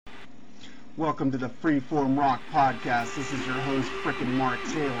Welcome to the Freeform Rock Podcast. This is your host, frickin' Mark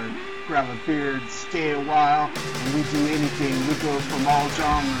Taylor. Grab a beard, stay a while, and we do anything. We go from all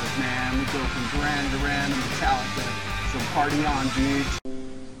genres, man. We go from Duran Duran to Metallica. So party on, dudes.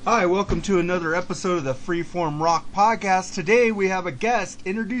 Hi, welcome to another episode of the Freeform Rock Podcast. Today we have a guest.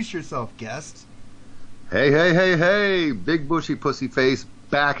 Introduce yourself, guest. Hey, big bushy pussy face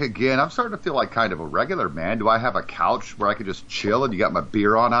back again. I'm starting to feel like kind of a regular, man. Do I have a couch where I can just chill and you got my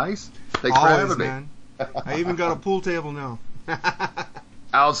beer on ice? Thanks for having me. Man. I even got a pool table now.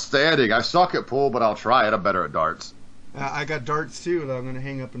 Outstanding. I suck at pool, but I'll try it. I'm better at darts. I got darts too that I'm going to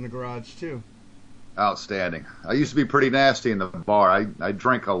hang up in the garage too. Outstanding. I used to be pretty nasty in the bar. I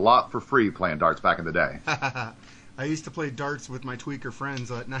drank a lot for free playing darts back in the day. I used to play darts with my tweaker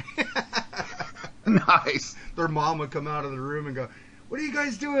friends at night. Nice. Their mom would come out of the room and go, "What are you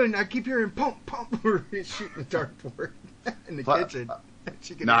guys doing?" I keep hearing pump. We're shooting the dartboard in the kitchen.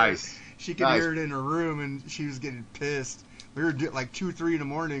 She could nice. She could hear it in her room, and she was getting pissed. We were like 2, 3 in the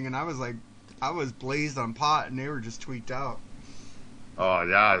morning, and I was blazed on pot, and they were just tweaked out. Oh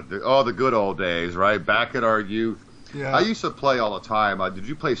yeah, the good old days, right? Back in our youth. Yeah. I used to play all the time. Did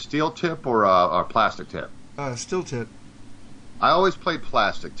you play steel tip or plastic tip? Steel tip. I always played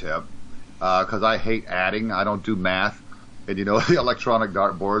plastic tip because I hate adding. I don't do math, and the electronic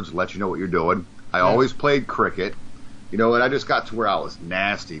dartboards let you know what you're doing. I always played cricket. And I just got to where I was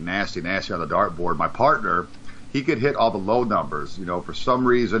nasty on the dartboard. My partner, he could hit all the low numbers. For some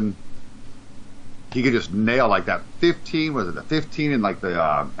reason, he could just nail like that 15, was it the 15 and like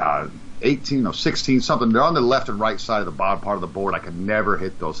the 18 or 16, something. They're on the left and right side of the bottom part of the board. I could never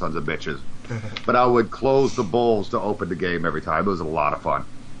hit those sons of bitches. But I would close the bowls to open the game every time. It was a lot of fun.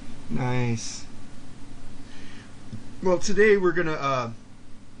 Nice. Well, today we're going to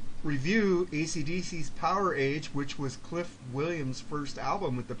review AC/DC's Power Age, which was Cliff Williams' first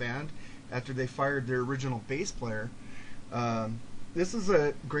album with the band after they fired their original bass player. This is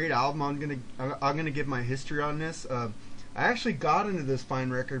a great album. I'm gonna give my history on this. I actually got into this fine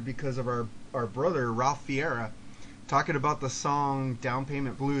record because of our brother Ralph Vieira talking about the song Down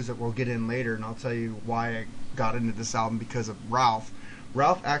Payment Blues that we'll get in later, and I'll tell you why I got into this album because of Ralph.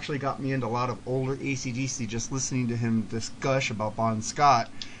 Ralph actually got me into a lot of older AC/DC just listening to him gush about Bon Scott.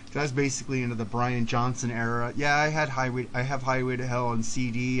 I was basically into the Brian Johnson era. Yeah, I have Highway to Hell on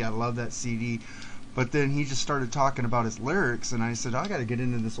CD. I love that CD. But then he just started talking about his lyrics, and I said, I got to get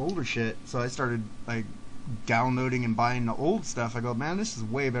into this older shit. So I started like downloading and buying the old stuff. I go, man, this is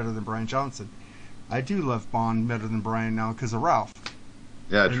way better than Brian Johnson. I do love Bon better than Brian now because of Ralph.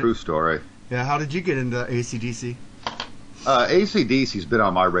 Yeah, true story. Yeah, how did you get into AC/DC? AC/DC's been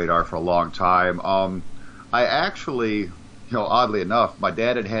on my radar for a long time. I actually, oddly enough, my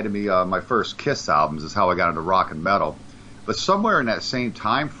dad had handed me my first Kiss albums. Is how I got into rock and metal. But somewhere in that same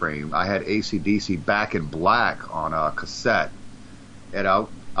time frame, I had AC/DC Back in Black on a cassette. And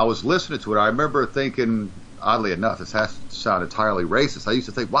I was listening to it. I remember thinking, oddly enough, this has to sound entirely racist. I used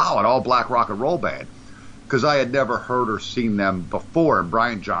to think, wow, an all-black rock and roll band. Because I had never heard or seen them before. And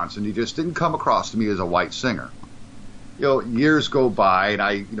Brian Johnson, he just didn't come across to me as a white singer. Years go by, and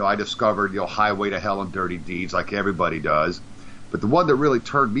I discovered, Highway to Hell and Dirty Deeds like everybody does. But the one that really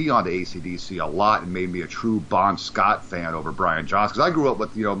turned me on to AC/DC a lot and made me a true Bon Scott fan over Brian Johnson, because I grew up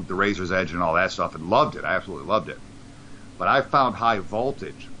with, the Razor's Edge and all that stuff and loved it. I absolutely loved it. But I found High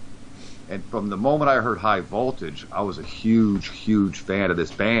Voltage. And from the moment I heard High Voltage, I was a huge, huge fan of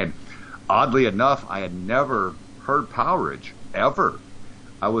this band. Oddly enough, I had never heard Powerage, ever.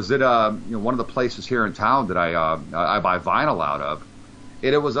 I was at one of the places here in town that I buy vinyl out of,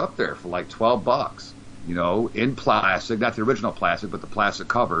 and it was up there for like $12. In plastic, not the original plastic, but the plastic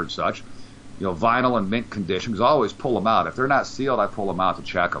cover and such. Vinyl and mint condition, because I always pull them out. If they're not sealed, I pull them out to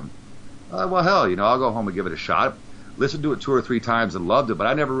check them. Well, hell, I'll go home and give it a shot. Listened to it 2 or 3 times and loved it, but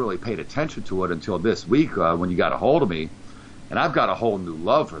I never really paid attention to it until this week when you got a hold of me. And I've got a whole new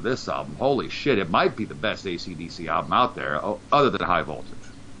love for this album. Holy shit, it might be the best AC/DC album out there, other than High Voltage.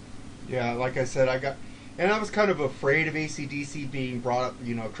 Yeah, like I said, I was kind of afraid of AC/DC being brought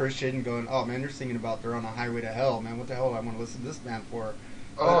up, Christian, going, oh man, they're singing about they're on a highway to hell, man. What the hell do I want to listen to this band for?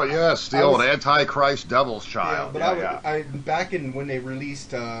 Oh, yes, the old Antichrist Devil's Child. Yeah, but I back in when they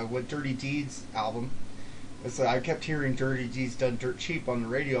released what Dirty Deeds album, I kept hearing Dirty Deeds done dirt cheap on the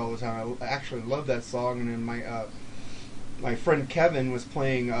radio all the time. I actually loved that song, and then my friend Kevin was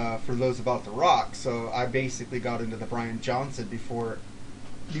playing For Those About to Rock, so I basically got into the Brian Johnson before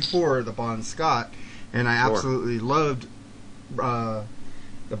the Bon Scott, and I absolutely loved the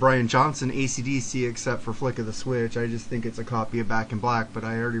Brian Johnson AC/DC except for Flick of the Switch. I just think it's a copy of Back in Black, but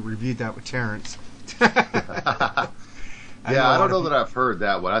I already reviewed that with Terrence. Yeah, I don't know that I've heard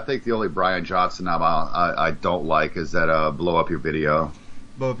that one. I think the only Brian Johnson album I don't like is that Blow Up Your Video.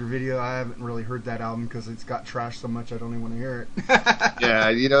 Blow Up Your Video. I haven't really heard that album because it's got trashed so much I don't even want to hear it. Yeah,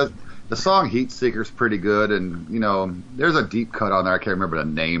 you know, the song Heat Seeker's pretty good, and you know, there's a deep cut on there. I can't remember the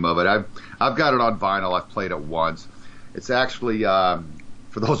name of it. I've got it on vinyl. I've played it once. It's actually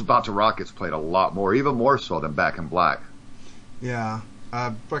for those about to rock, it's played a lot more, even more so than Back in Black. Yeah,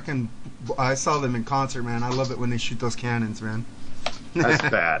 I saw them in concert, man. I love it when they shoot those cannons, man. That's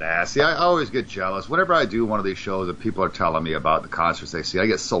badass. See, I always get jealous. Whenever I do one of these shows and people are telling me about the concerts they see, I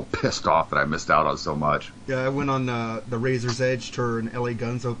get so pissed off that I missed out on so much. Yeah, I went on the Razor's Edge tour and LA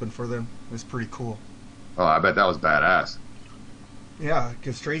Guns opened for them. It was pretty cool. Oh, I bet that was badass. Yeah,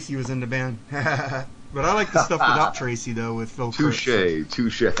 because Tracy was in the band. But I like the stuff without Tracy, though, with Phil Crooks.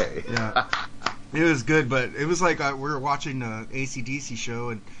 Touche. Yeah. It was good, but it was like we were watching the AC/DC show,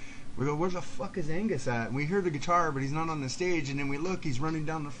 and we go, where the fuck is Angus at? And we hear the guitar, but he's not on the stage, and then we look, he's running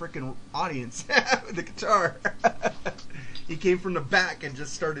down the frickin' audience with the guitar. He came from the back and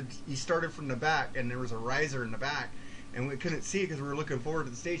he started from the back, and there was a riser in the back, and we couldn't see it because we were looking forward to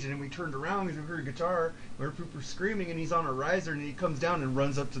the stage, and then we turned around because we heard a guitar, we heard people screaming, and he's on a riser, and he comes down and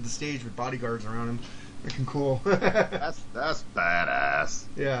runs up to the stage with bodyguards around him. Freaking cool. That's badass.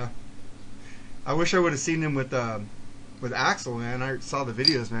 Yeah. I wish I would have seen him with Axl, man. I saw the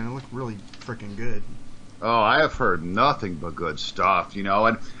videos, man. It looked really freaking good. Oh, I have heard nothing but good stuff, you know.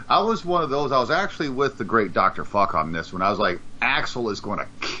 And I was one of those. I was actually with the great Dr. Fuck on this one. I was like, Axl is going to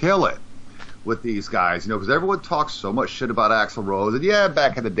kill it with these guys, you know, because everyone talks so much shit about Axl Rose. And yeah,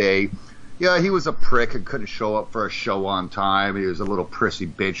 back in the day, yeah, he was a prick and couldn't show up for a show on time. He was a little prissy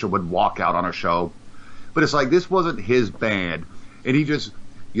bitch and would walk out on a show. But it's like, this wasn't his band, and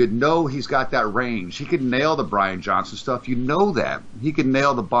you know he's got that range. He can nail the Brian Johnson stuff. You know that. He can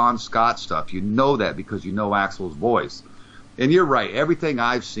nail the Bon Scott stuff. You know that because you know Axl's voice. And you're right. Everything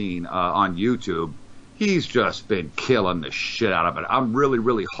I've seen on YouTube, he's just been killing the shit out of it. I'm really,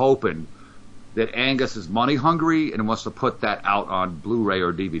 really hoping that Angus is money hungry and wants to put that out on Blu-ray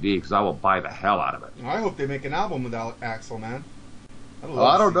or DVD because I will buy the hell out of it. I hope they make an album without Axl, man.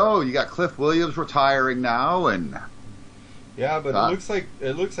 I don't know. You got Cliff Williams retiring now, and yeah, but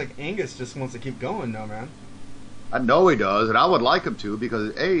it looks like Angus just wants to keep going now, man. I know he does, and I would like him to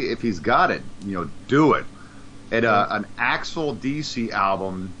because if he's got it, you know, do it. And an Axl DC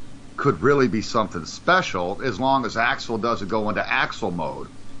album could really be something special as long as Axl doesn't go into Axl mode.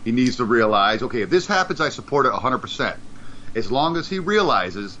 He needs to realize, okay, if this happens, I support it 100%. As long as he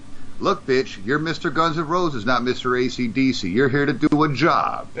realizes, look, bitch, you're Mr. Guns N' Roses, not Mr. AC/DC. You're here to do a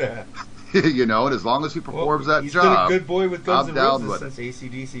job. Yeah. You know, and as long as he performs that he's job, been a good boy with Guns N' Roses with since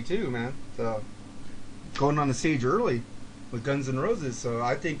AC/DC too, man. So going on the stage early with Guns N' Roses. So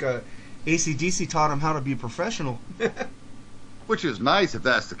I think AC/DC taught him how to be a professional. Which is nice if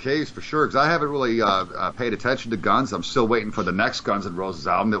that's the case, for sure, because I haven't really paid attention to Guns. I'm still waiting for the next Guns N' Roses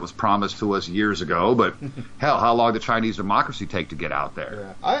album that was promised to us years ago, but hell, how long did Chinese Democracy take to get out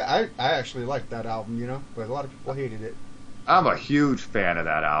there? Yeah. I actually liked that album, you know, but a lot of people hated it. I'm a huge fan of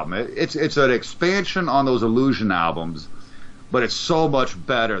that album. It's an expansion on those Illusion albums, but it's so much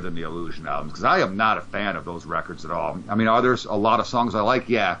better than the Illusion albums, because I am not a fan of those records at all. I mean, are there a lot of songs I like?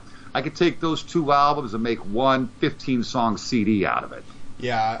 Yeah. I could take those two albums and make one 15-song CD out of it.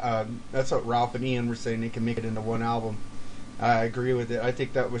 Yeah, that's what Ralph and Ian were saying. They can make it into one album. I agree with it. I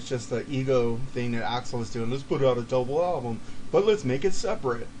think that was just the ego thing that Axl was doing. Let's put out a double album, but let's make it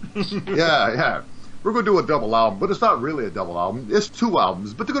separate. Yeah. We're going to do a double album, but it's not really a double album. It's two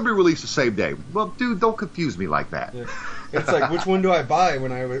albums, but they're going to be released the same day. Well, dude, don't confuse me like that. Yeah. It's like, which one do I buy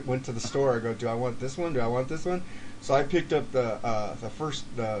when I went to the store? I go, do I want this one? Do I want this one? So I picked up the first,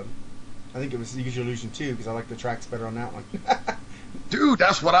 I think it was Use Your Illusion 2, because I like the tracks better on that one. Dude,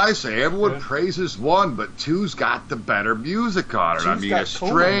 that's what I say. Everyone praises one, but two's got the better music on it. I mean,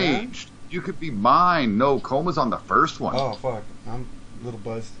 Estranged. You Could Be Mine. No, Coma's on the first one. Oh, fuck. I'm a little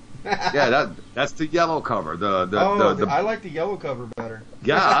buzzed. Yeah, that's the yellow cover. I like the yellow cover better.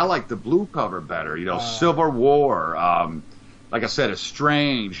 Yeah, I like the blue cover better. You know, Civil War. Like I said,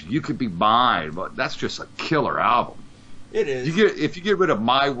 Estranged. You Could Be Mine. But that's just a killer album. It is. If you get rid of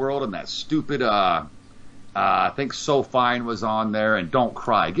My World and that stupid, I think So Fine was on there, and Don't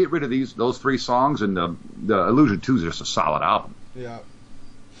Cry. Get rid of those three songs, and the Illusion 2 is just a solid album. Yeah.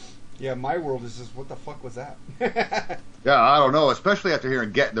 Yeah, My World is just, what the fuck was that? Yeah, I don't know. Especially after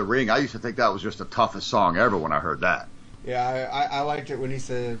hearing Get in the Ring, I used to think that was just the toughest song ever when I heard that. Yeah, I liked it when he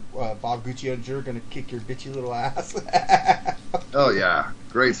said, Bob Gucci, you're gonna kick your bitchy little ass. Oh yeah,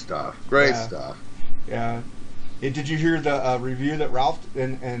 great stuff. Great stuff. Yeah. Did you hear the review that Ralph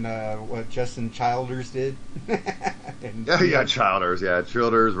and what Justin Childers did? And, Yeah,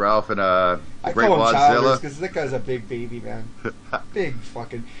 Childers, Ralph, and I Great call him Childers Wadzilla. because that guy's a big baby, man. Big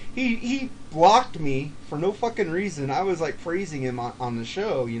fucking. He blocked me for no fucking reason. I was like praising him on the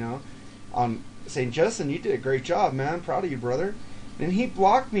show, on saying, Justin, you did a great job, man. Proud of you, brother. And he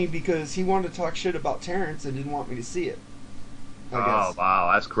blocked me because he wanted to talk shit about Terrence and didn't want me to see it. I Oh, guess.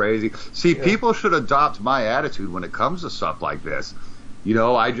 wow, that's crazy. See, Yeah. people should adopt my attitude when it comes to stuff like this.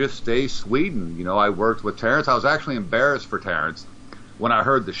 I just stay Sweden. I worked with Terrence. I was actually embarrassed for Terrence when I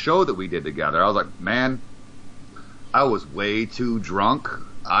heard the show that we did together. I was like, man, I was way too drunk.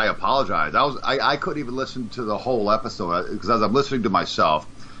 I apologize. I couldn't even listen to the whole episode because as I'm listening to myself,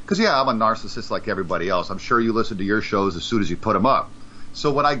 because I'm a narcissist like everybody else. I'm sure you listen to your shows as soon as you put them up.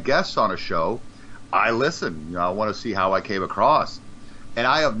 So when I guest on a show, I listen. I want to see how I came across. And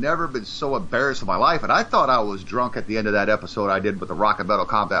I have never been so embarrassed in my life. And I thought I was drunk at the end of that episode I did with the Rock and Metal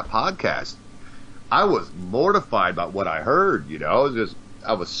Combat podcast. I was mortified about what I heard.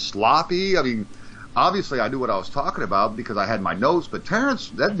 I was sloppy. I mean, obviously I knew what I was talking about because I had my notes. But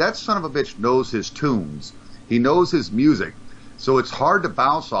Terrence, that son of a bitch knows his tunes. He knows his music. So it's hard to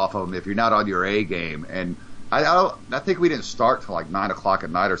bounce off of him if you're not on your A game. And I think we didn't start till like 9 o'clock at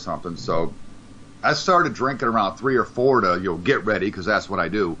night or something. So I started drinking around 3 or 4 to get ready because that's what I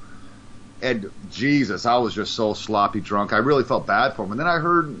do. And Jesus, I was just so sloppy drunk. I really felt bad for him. And then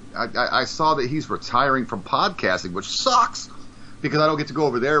I saw that he's retiring from podcasting, which sucks because I don't get to go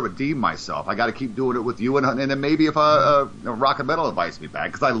over there and redeem myself. I got to keep doing it with you, and then maybe if Rock and Metal invites me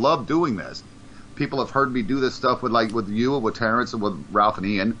back because I love doing this. People have heard me do this stuff with you and with Terrence and with Ralph and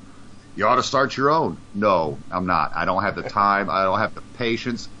Ian. You ought to start your own. No, I'm not. I don't have the time. I don't have the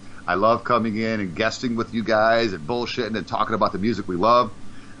patience. I love coming in and guesting with you guys and bullshitting and talking about the music we love.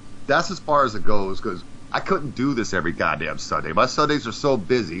 That's as far as it goes because I couldn't do this every goddamn Sunday. My Sundays are so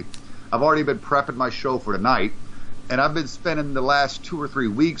busy. I've already been prepping my show for tonight, and I've been spending the last 2 or 3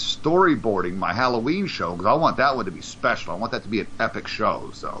 weeks storyboarding my Halloween show because I want that one to be special. I want that to be an epic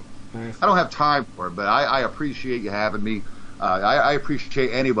show. So Nice. I don't have time for it, but I appreciate you having me. I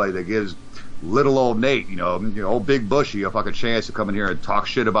appreciate anybody that gives little old Nate, old Big Bushy, a fucking chance to come in here and talk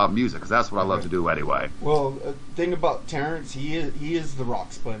shit about music, because that's what I love to do anyway. Well, thing about Terrence, he is the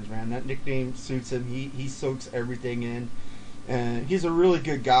rock sponge, man. That nickname suits him. He soaks everything in, and he's a really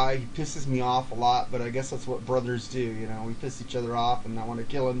good guy. He pisses me off a lot, but I guess that's what brothers do. We piss each other off, and I want to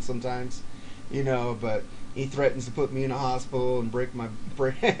kill him sometimes, But he threatens to put me in a hospital and put me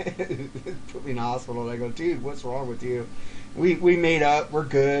in a hospital. And I go, dude, what's wrong with you? We made up. We're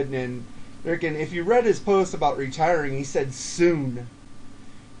good, and. If you read his post about retiring, he said soon.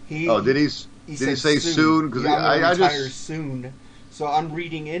 Did he say soon? Because I retire just soon. So I'm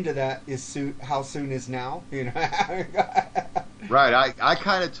reading into that is soon. How soon is now? Right. I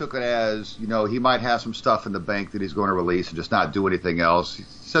kind of took it as he might have some stuff in the bank that he's going to release and just not do anything else. He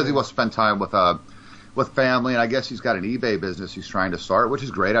says he wants to spend time with family, and I guess he's got an eBay business he's trying to start, which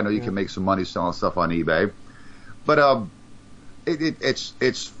is great. I know you can make some money selling stuff on eBay, but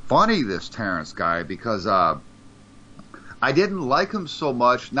it's funny, this Terrence guy, because I didn't like him so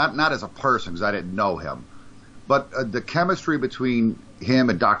much, not as a person because I didn't know him, but the chemistry between him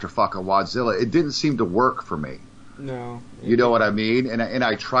and Dr. fucking Wadzilla, it didn't seem to work for me. No. You know what I mean? And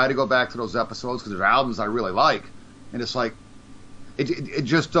I try to go back to those episodes because there's albums I really like, and it's like it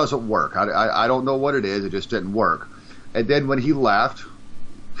just doesn't work. I don't know what it is. It just didn't work. And then when he left,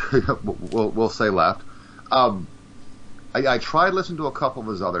 we'll say left. I tried listening to a couple of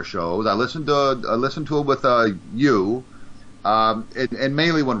his other shows. I listened to it with you, and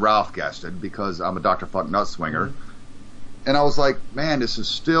mainly when Ralph guested because I'm a Dr. Funk nut swinger, and I was like, man, this is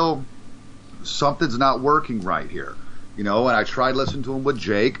still something's not working right here, And I tried listening to him with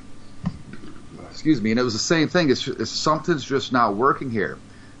Jake, excuse me, and it was the same thing. It's something's just not working here.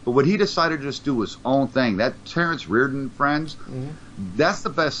 But when he decided to just do his own thing, that Terrence Reardon, friends, that's the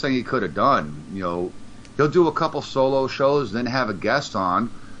best thing he could have done. He'll do a couple solo shows, then have a guest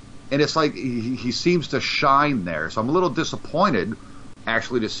on, and it's like he seems to shine there. So I'm a little disappointed,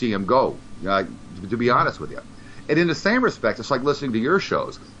 actually, to see him go, to be honest with you. And in the same respect, it's like listening to your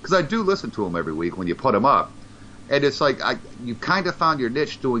shows, because I do listen to them every week when you put them up. And it's like you kind of found your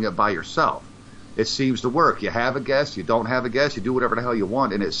niche doing it by yourself. It seems to work. You have a guest, you don't have a guest, you do whatever the hell you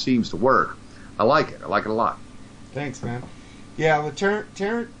want, and it seems to work. I like it. I like it a lot. Thanks, man. Yeah, with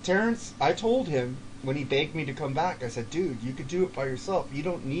Terrence, I told him, when he begged me to come back, I said, dude, you could do it by yourself. You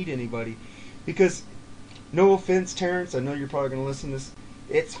don't need anybody. Because, no offense, Terrence, I know you're probably going to listen to this.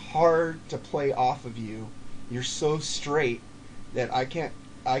 It's hard to play off of you. You're so straight that I can't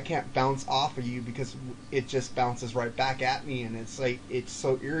bounce off of you because it just bounces right back at me, and it's like it's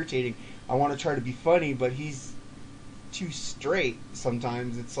so irritating. I want to try to be funny, but he's too straight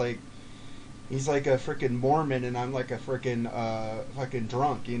sometimes. It's like he's like a freaking Mormon, and I'm like a freaking fucking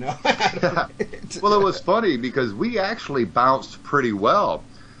drunk, you know. Well, it was funny because we actually bounced pretty well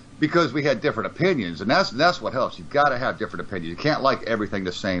because we had different opinions, and that's what helps. You've got to have different opinions. You can't like everything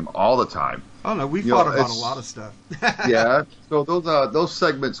the same all the time. Oh no, we fought about a lot of stuff. Yeah, so those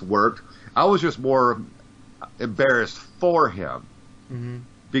segments worked. I was just more embarrassed for him. Mm-hmm.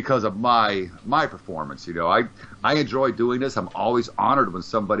 Because of my performance, you know, I enjoy doing this. I'm always honored when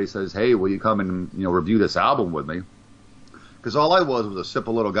somebody says, "Hey, will you come and review this album with me?" Because all I was a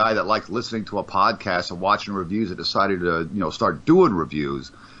simple little guy that liked listening to a podcast and watching reviews that decided to start doing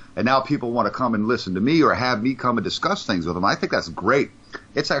reviews, and now people want to come and listen to me or have me come and discuss things with them. I think that's great.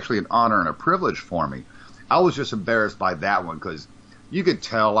 It's actually an honor and a privilege for me. I was just embarrassed by that one because you could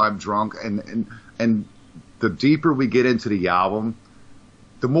tell I'm drunk, and the deeper we get into the album,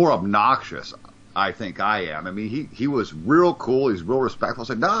 the more obnoxious I think I am. I mean, he was real cool. He's real respectful. I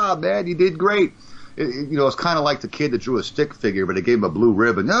said, "Nah, man, you did great." It's kind of like the kid that drew a stick figure, but they gave him a blue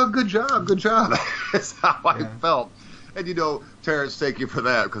ribbon. "Oh, good job, good job." That's how I felt. And, Terrence, thank you for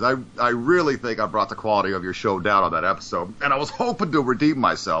that, because I really think I brought the quality of your show down on that episode. And I was hoping to redeem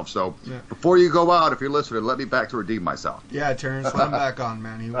myself. So before you go out, if you're listening, let me back to redeem myself. Yeah, Terrence, let him back on,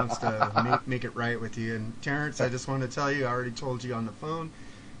 man. He wants to make it right with you. And, Terrence, I just want to tell you, I already told you on the phone,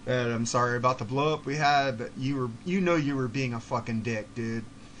 that I'm sorry about the blow up we had, but you were being a fucking dick, dude.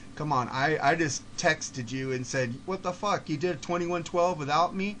 Come on, I just texted you and said, "What the fuck? You did 2112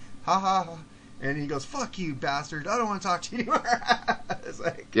 without me? Ha ha ha." And he goes, "Fuck you, bastard. I don't want to talk to you anymore." It's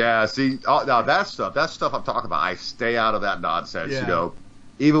like, yeah, see, now that's stuff I'm talking about. I stay out of that nonsense,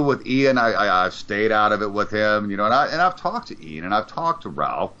 Even with Ian, I've stayed out of it with him, and I've talked to Ian and I've talked to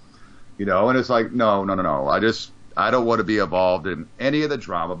Ralph, and it's like, no. I don't want to be involved in any of the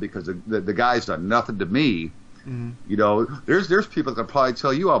drama because the guy's done nothing to me. Mm-hmm. There's people that can probably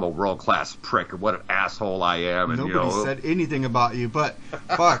tell you I'm a world-class prick and what an asshole I am. And, nobody said anything about you, but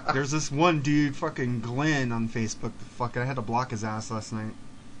fuck, there's this one dude, fucking Glenn, on Facebook. Fuck, I had to block his ass last night.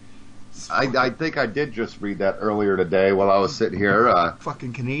 I think I did just read that earlier today while I was sitting here.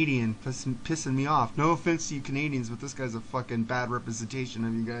 Fucking Canadian, pissing me off. No offense to you Canadians, but this guy's a fucking bad representation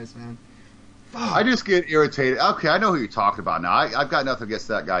of you guys, man. I just get irritated. Okay, I know who you're talking about now. I've got nothing against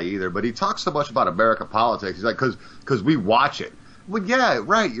that guy either, but he talks so much about American politics. He's like, because we watch it. Well, yeah,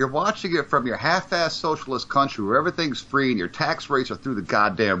 right. You're watching it from your half-assed socialist country where everything's free and your tax rates are through the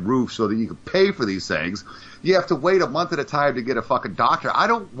goddamn roof so that you can pay for these things. You have to wait a month at a time to get a fucking doctor. I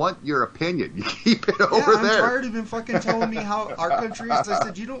don't want your opinion. You keep it over there. I'm tired of him fucking telling me how our country is. I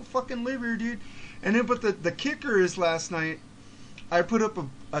said, you don't fucking live here, dude. And then, but the kicker is last night, I put up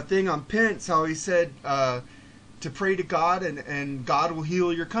a thing on Pence, how he said to pray to God and God will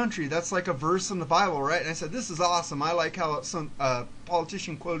heal your country. That's like a verse in the Bible, right? And I said, this is awesome. I like how some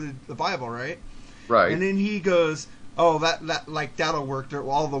politician quoted the Bible, right? Right. And then he goes, oh, that like that'll work.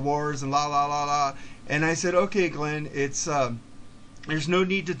 All the wars and la la la la. And I said, okay, Glenn, it's there's no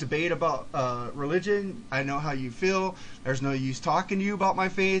need to debate about religion. I know how you feel. There's no use talking to you about my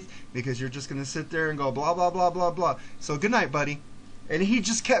faith because you're just going to sit there and go blah, blah, blah, blah, blah. So good night, buddy. And he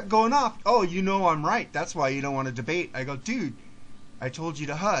just kept going off. Oh, I'm right. That's why you don't want to debate. I go, dude, I told you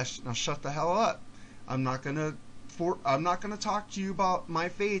to hush. Now shut the hell up. I'm not gonna talk to you about my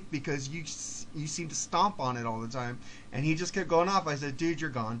faith because you seem to stomp on it all the time. And he just kept going off. I said, dude, you're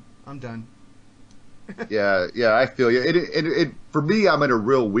gone. I'm done. Yeah, I feel you. It for me, I'm in a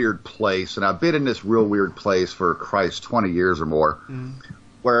real weird place, and I've been in this real weird place for 20 years or more,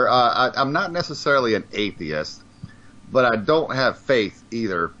 where I'm not necessarily an atheist, but I don't have faith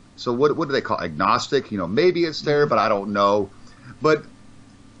either. So what do they call it? Agnostic? Maybe it's there, but I don't know. But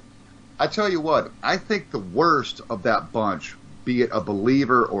I tell you what, I think the worst of that bunch, be it a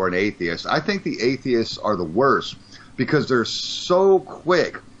believer or an atheist, I think the atheists are the worst because they're so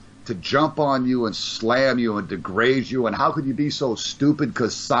quick to jump on you and slam you and degrade you. And how could you be so stupid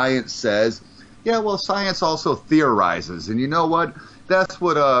because science says? Yeah, well, science also theorizes. And you know what? That's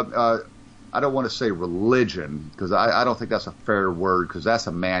what I don't want to say religion because I don't think that's a fair word because that's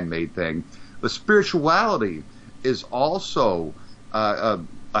a man-made thing. But spirituality is also a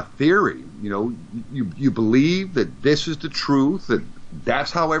theory. You believe that this is the truth, that that's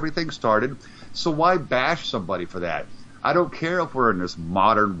how everything started. So why bash somebody for that? I don't care if we're in this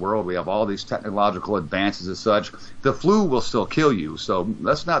modern world. We have all these technological advances and such. The flu will still kill you. So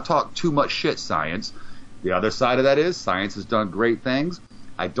let's not talk too much shit, science. The other side of that is science has done great things.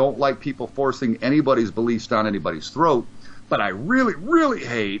 I don't like people forcing anybody's beliefs down anybody's throat. But I really, really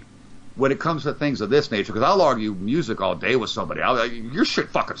hate when it comes to things of this nature, because I'll argue music all day with somebody. Your shit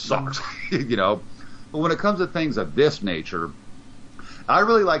fucking sucks, you know. But when it comes to things of this nature, I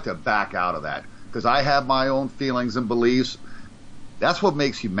really like to back out of that, because I have my own feelings and beliefs. That's what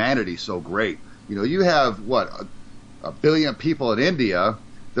makes humanity so great. You know, you have, what, a billion people in India.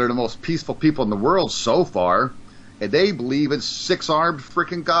 They're the most peaceful people in the world so far, and they believe in 6-armed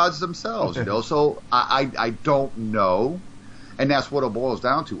freaking gods themselves, you know. So I don't know, and that's what it boils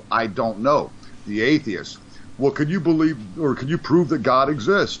down to. I don't know. The atheist, well, can you believe, or can you prove that God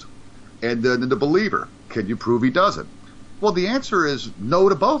exists? And then the believer, can you prove he doesn't? Well, the answer is no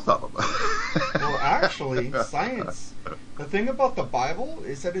to both of them. Well, actually, science, the thing about the Bible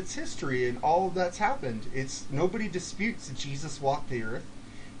is that it's history, and all of that's happened. It's nobody disputes that Jesus walked the earth.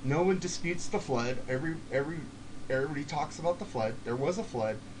 No one disputes the flood. Everybody talks about the flood. There was a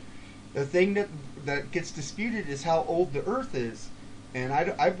flood. The thing that gets disputed is how old the earth is, and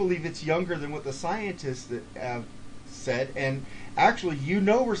I believe it's younger than what the scientists that have said. And actually, you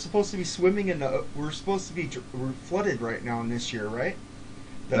know, we're supposed to be swimming in the. We're flooded right now in this year, right?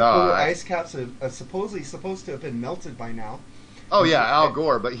 The polar ice caps are supposedly supposed to have been melted by now. Oh yeah, Al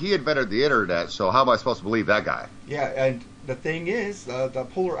Gore, but he invented the internet, so how am I supposed to believe that guy? Yeah, and the thing is, the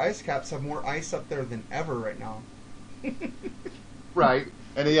polar ice caps have more ice up there than ever right now. Right.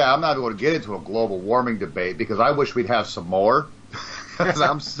 And yeah, I'm not going to get into a global warming debate, because I wish we'd have some more. Because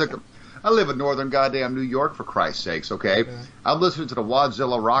I'm sick of... I live in northern goddamn New York, for Christ's sakes, okay? Yeah. I'm listening to the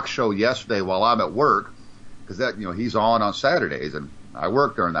Wadzilla Rock show yesterday while I'm at work, because that, you know, he's on Saturdays, and I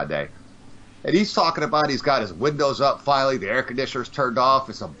work during that day. And he's talking about he's got his windows up finally, the air conditioner's turned off,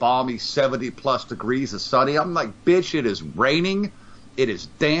 it's a balmy 70-plus degrees, it's sunny. I'm like, bitch, it is raining, it is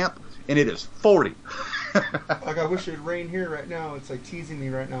damp, and it is 40. Like, I wish it rained here right now. It's like teasing me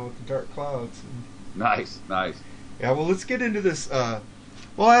right now with the dark clouds. Nice. Yeah, well, let's get into this.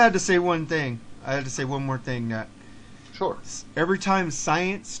 Well, I had to say one thing. I had to say one more thing. That sure. Every time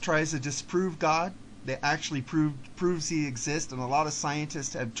science tries to disprove God, they actually proves he exists, and a lot of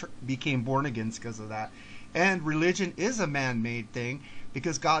scientists have became born again because of that. And religion is a man-made thing,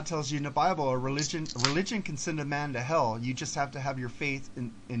 because God tells you in the Bible, a religion can send a man to hell. You just have to have your faith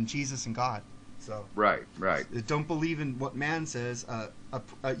in Jesus and God. So right. Don't believe in what man says.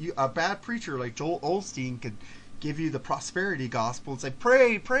 A bad preacher like Joel Osteen could give you the prosperity gospel and say,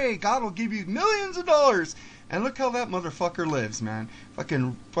 pray, God will give you millions of dollars. And look how that motherfucker lives, man.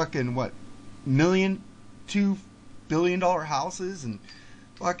 Fucking what? $2 billion houses, and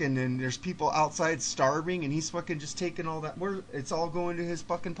fucking, and there's people outside starving, and he's fucking just taking all that. It's all going to his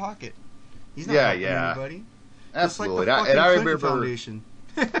fucking pocket. He's not helping anybody. Absolutely. Just like the and I Clinton remember. Foundation.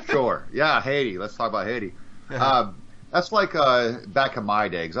 Sure. Yeah, Haiti. Let's talk about Haiti. That's like back in my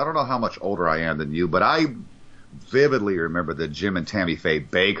day, because I don't know how much older I am than you, but I vividly remember the Jim and Tammy Faye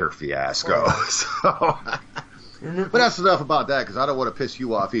Baker fiasco. Oh. But that's enough about that, because I don't want to piss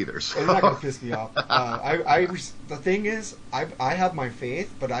you off either. So. It's not going to piss me off. The thing is, I have my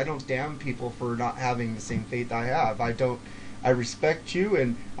faith, but I don't damn people for not having the same faith I have. I respect you,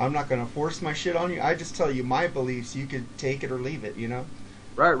 and I'm not going to force my shit on you. I just tell you my beliefs. You could take it or leave it, you know?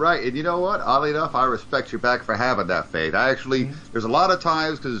 Right. And you know what? Oddly enough, I respect you back for having that faith. I actually, there's a lot of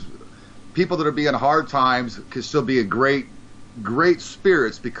times, because people that are being hard times can still be in great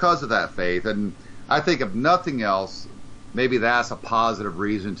spirits because of that faith. And I think if nothing else, maybe that's a positive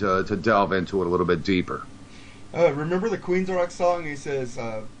reason to delve into it a little bit deeper. Remember the Queens Rock song? He says,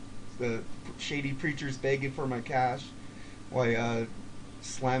 the shady preacher's begging for my cash. Why,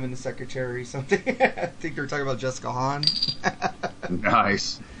 slamming the secretary or something. I think they're talking about Jessica Hahn.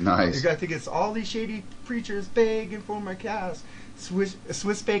 Nice. I think it's all these shady preachers begging for my cash.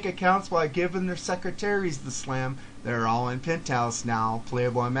 Swiss bank accounts while giving their secretaries the slam. They're all in Penthouse now.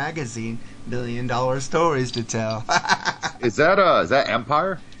 Playboy magazine, $1 million stories to tell. Is that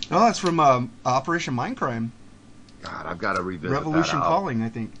Empire? No, it's from Operation Mindcrime. God, I've got to revisit Revolution that Calling, I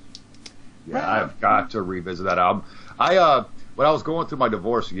think. Yeah, I've got to revisit that album. When I was going through my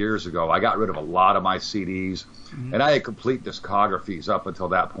divorce years ago, I got rid of a lot of my CDs, and I had complete discographies up until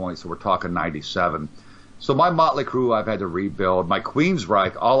that point, so we're talking 97. So my Motley Crue, I've had to rebuild. My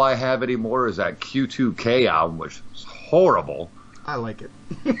Queensryche, all I have anymore is that Q2K album, which is horrible. I like it.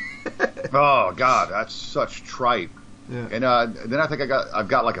 Oh, God, that's such tripe. Yeah. And then I think I've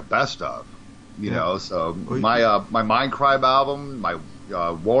got like a best of, you know. So my Mindcrime album, my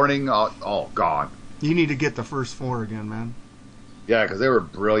Warning, all gone. You need to get the first 4 again, man. Yeah, because they were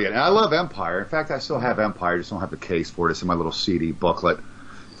brilliant. And I love Empire. In fact, I still have Empire. I just don't have the case for it. It's in my little CD booklet.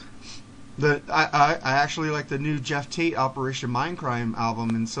 I actually like the new Jeff Tate Operation Mindcrime album,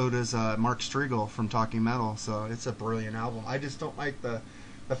 and so does Mark Striegel from Talking Metal. So it's a brilliant album. I just don't like the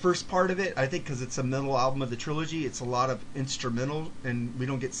first part of it. I think because it's a middle album of the trilogy, it's a lot of instrumental, and we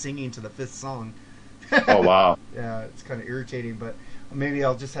don't get singing to the fifth song. Oh wow. Yeah, it's kind of irritating, but maybe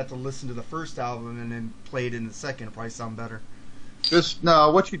I'll just have to listen to the first album and then play it in the second. It'll probably sound better.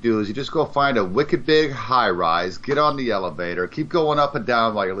 What you do is you just go find a wicked big high rise, get on the elevator, keep going up and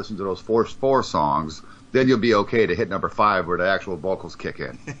down while you listen to those four songs. Then you'll be okay to hit number 5 where the actual vocals kick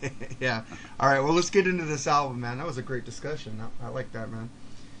in. Yeah. All right. Well, let's get into this album, man. That was a great discussion. I like that, man.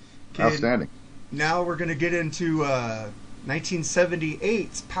 Okay, Outstanding. now we're going to get into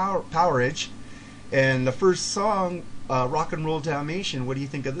 1978's Powerage, and the first song, Rock and Roll Dalmatian. What do you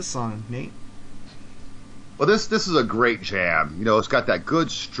think of this song, Nate? Well, this is a great jam. You know, it's got that good,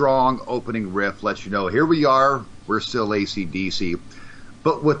 strong opening riff, lets you know, here we are, we're still AC/DC.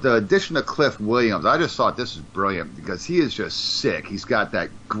 But with the addition of Cliff Williams, I just thought this is brilliant because he is just sick. He's got that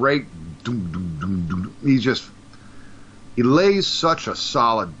great doom, doom, doom, doom. He lays such a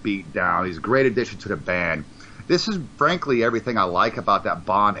solid beat down. He's a great addition to the band. This is, frankly, everything I like about that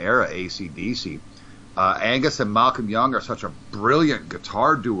Bond era AC/DC. Angus and Malcolm Young are such a brilliant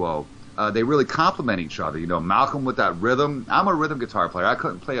guitar duo. They really complement each other. You know, Malcolm with that rhythm. I'm a rhythm guitar player. I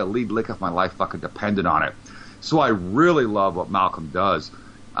couldn't play a lead lick if my life fucking depended on it. So I really love what Malcolm does.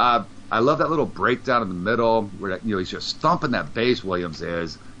 I love that little breakdown in the middle where he's just thumping that bass. Williams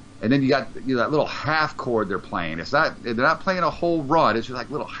is, and then you got that little half chord they're playing. They're not playing a whole run. It's just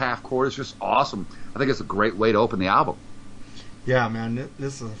like little half chord. It's just awesome. I think it's a great way to open the album. Yeah, man,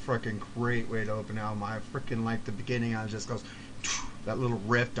 this is a freaking great way to open an album. I freaking like the beginning. I just goes that little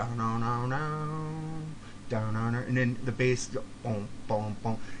riff down, and then the bass, boom, boom,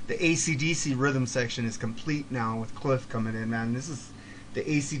 boom. The AC/DC rhythm section is complete now with Cliff coming in, man. This is the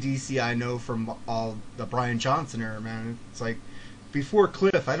AC/DC I know from all the Brian Johnson era, man. It's like before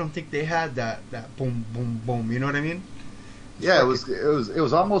Cliff, I don't think they had that boom, boom, boom. You know what I mean? Yeah, it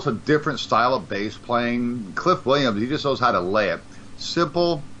was almost a different style of bass playing. Cliff Williams, he just knows how to lay it.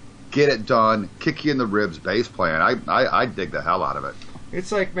 Simple, get it done, kick you in the ribs bass playing. I dig the hell out of it.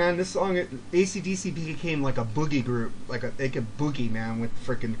 It's like, man, this song, AC/DC became like a boogie group. They could boogie, man, with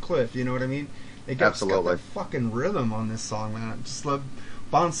freaking Cliff. You know what I mean? They got that fucking rhythm on this song, man. I just love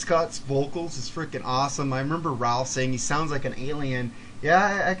Bon Scott's vocals. It's freaking awesome. I remember Ralph saying he sounds like an alien.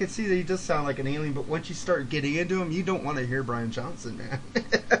 Yeah, I could see that he does sound like an alien, but once you start getting into him, you don't want to hear Brian Johnson, man.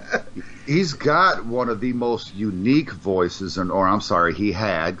 He's got one of the most unique voices, he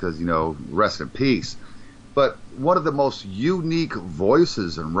had, because, rest in peace. But one of the most unique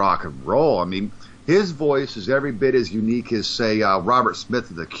voices in rock and roll. I mean, his voice is every bit as unique as, say, Robert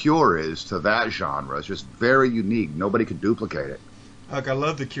Smith of The Cure is to that genre. It's just very unique. Nobody could duplicate it. Like, I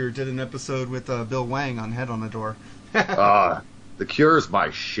love The Cure. Did an episode with Bill Wang on Head on the Door. The Cure's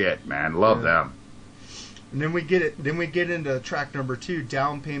my shit, man. Love them. And then we get into track number 2,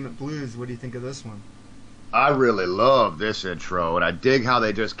 Down Payment Blues. What do you think of this one? I really love this intro, and I dig how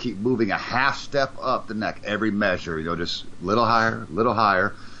they just keep moving a half step up the neck every measure, just a little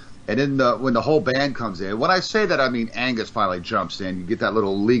higher. And then when the whole band comes in, when I say that, I mean Angus finally jumps in. You get that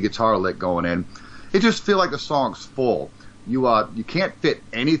little lead guitar lick going in. It just feels like the song's full. You can't fit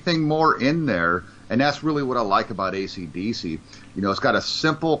anything more in there, and that's really what I like about AC/DC. It's got a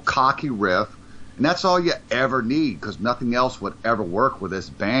simple, cocky riff, and that's all you ever need, because nothing else would ever work with this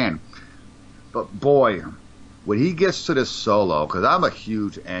band. But boy, when he gets to this solo, because I'm a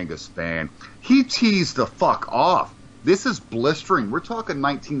huge Angus fan, he teased the fuck off. This is blistering. We're talking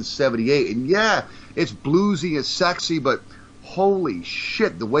 1978, and yeah, it's bluesy, it's sexy, but holy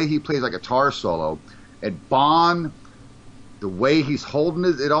shit, the way he plays a guitar solo. And Bon, the way he's holding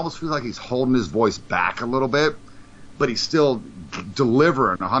it almost feels like he's holding his voice back a little bit, but he's still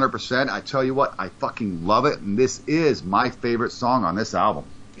delivering 100%. I tell you what, I fucking love it, and this is my favorite song on this album.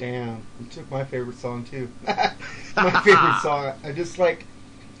 Damn, you took my favorite song too. My favorite song. I just like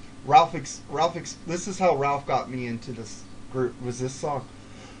Ralph. This is how Ralph got me into this group. Was this song?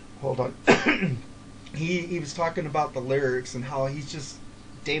 Hold on. He was talking about the lyrics and how he's just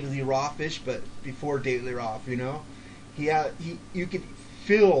David Lee Roth-ish, but before David Lee Roth. You could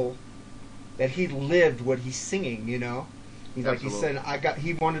feel that he lived what he's singing. He said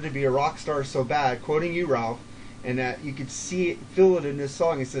he wanted to be a rock star so bad. Quoting you, Ralph. And that you could feel it in this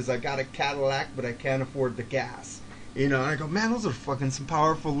song. He says, "I got a Cadillac, but I can't afford the gas." And I go, man, those are fucking some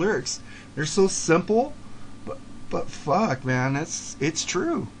powerful lyrics. They're so simple, but fuck, man, it's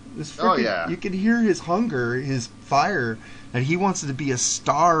true. Yeah. You could hear his hunger, his fire, and he wants to be a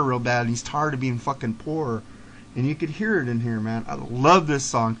star real bad. And he's tired of being fucking poor. and you could hear it in here, man. I love this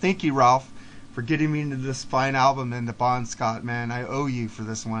song. Thank you, Ralph, for getting me into this fine album and the Bon Scott, man. I owe you for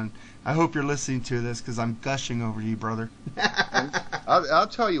this one. I hope you're listening to this because I'm gushing over you, brother. I'll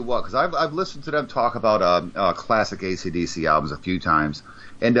tell you what, because I've listened to them talk about classic AC/DC albums a few times,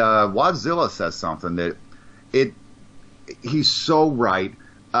 and Wadzilla says something that he's so right.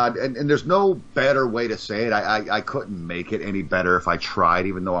 And there's no better way to say it. I couldn't make it any better if I tried,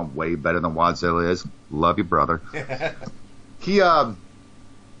 even though I'm way better than Wadzilla is. Love you, brother. He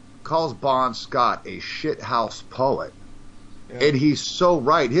calls Bon Scott a shithouse poet. Yeah. And he's so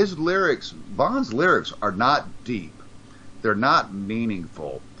right. His lyrics, Bon's lyrics, are not deep. They're not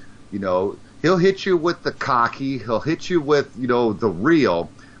meaningful. You know, he'll hit you with the cocky. He'll hit you with, you know, the real.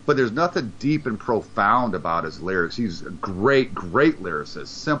 But there's nothing deep and profound about his lyrics. He's a great, great lyricist.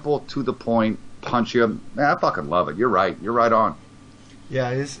 Simple, to the point, punch you. Man, I fucking love it. You're right. You're right on.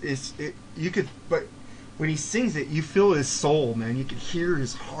 Yeah, but when he sings it, you feel his soul, man. You can hear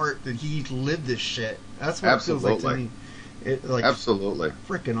his heart that he lived this shit. That's what Absolutely. It feels like to me. Absolutely.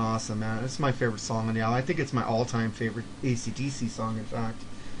 Freaking awesome, man. It's my favorite song on the album. I think it's my all-time favorite AC/DC song, in fact.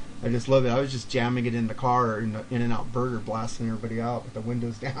 I just love it. I was just jamming it in the car in the In-N-Out Burger, blasting everybody out with the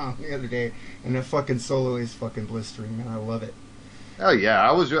windows down the other day. And that fucking solo is fucking blistering, man. I love it. Oh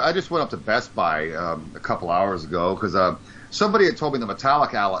yeah, I just went up to Best Buy a couple hours ago because somebody had told me the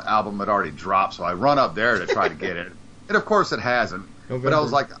Metallica album had already dropped, so I run up there to try to get it. And of course it hasn't. November. But I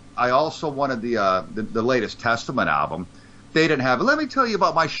was like, I also wanted the latest Testament album. They didn't have it. Let me tell you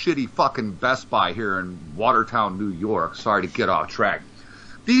about my shitty fucking Best Buy here in Watertown, New York. Sorry to get off track.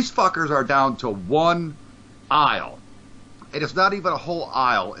 These fuckers are down to one aisle. And it's not even a whole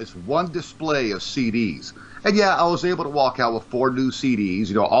aisle. It's one display of CDs. And yeah, I was able to walk out with 4 new CDs,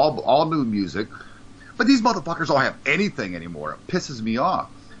 you know, all new music. But these motherfuckers don't have anything anymore. It pisses me off.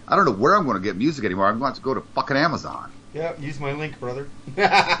 I don't know where I'm going to get music anymore. I'm going to have to go to fucking Amazon. Yeah, use my link, brother.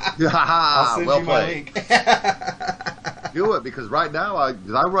 I'll send well you played. My link. Do it, because right now, I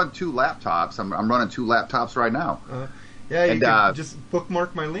run 2 laptops. I'm running 2 laptops right now. Yeah, you can just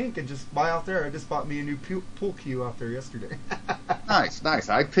bookmark my link and just buy out there. I just bought me a new pool cue out there yesterday. Nice.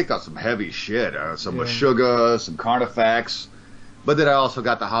 I picked up some heavy shit. Some Meshuggah, some Carnifex. But then I also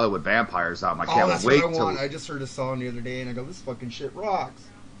got the Hollywood Vampires album. I can't that's wait what I want. I just heard a song the other day and I go, this fucking shit rocks.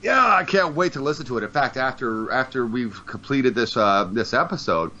 Yeah, I can't wait to listen to it. In fact, after we've completed this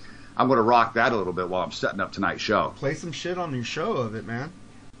episode, I'm going to rock that a little bit while I'm setting up tonight's show. Play some shit on your show of it, man.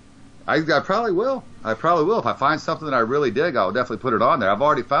 I probably will. If I find something that I really dig, I'll definitely put it on there. I've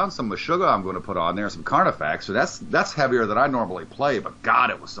already found some Meshuggah I'm going to put on there, some Carnifex. So that's heavier than I normally play, but God,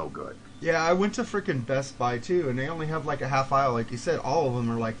 it was so good. Yeah, I went to freaking Best Buy too, and they only have like a half aisle, like you said. All of them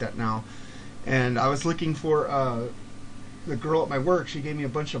are like that now. And I was looking for the girl at my work. She gave me a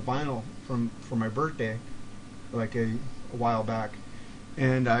bunch of vinyl for my birthday, like a while back.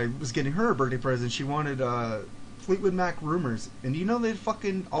 And I was getting her a birthday present. She wanted Fleetwood Mac Rumors. And you know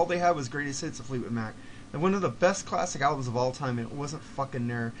all they had was greatest hits of Fleetwood Mac. And one of the best classic albums of all time, and it wasn't fucking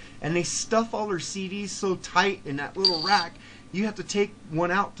there. And they stuff all their CDs so tight in that little rack, you have to take one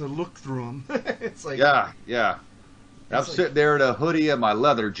out to look through them. It's like... Yeah. I'm sitting there in a hoodie and my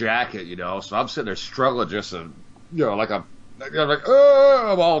leather jacket, you know, so I'm sitting there struggling just to, you know,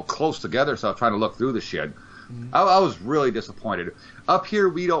 I'm all close together, so I'm trying to look through the shit. Mm-hmm. I was really disappointed. Up here,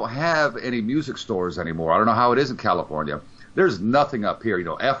 we don't have any music stores anymore. I don't know how it is in California. There's nothing up here. You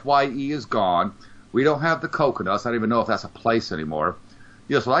know, FYE is gone. We don't have the Coconuts. I don't even know if that's a place anymore.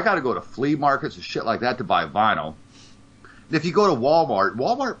 You know, so I got to go to flea markets and shit like that to buy vinyl. And if you go to Walmart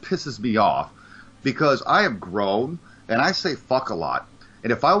pisses me off because I am grown and I say fuck a lot.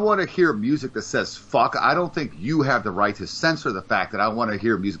 And if I want to hear music that says fuck, I don't think you have the right to censor the fact that I want to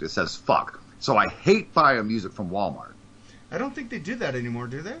hear music that says fuck. So I hate buying music from Walmart. I don't think they do that anymore,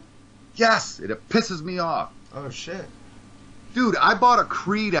 do they? Yes, it pisses me off. Oh, shit. Dude, I bought a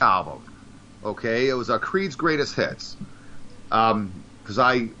Creed album, okay? It was Creed's Greatest Hits. Because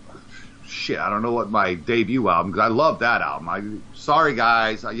I don't know what my debut album, because I love that album. Sorry,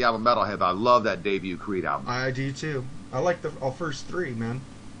 guys. I'm a metalhead, but I love that debut Creed album. I do, too. I like the first 3, man.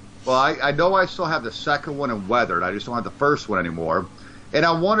 Well, I know I still have the second one in Weathered. I just don't have the first one anymore. And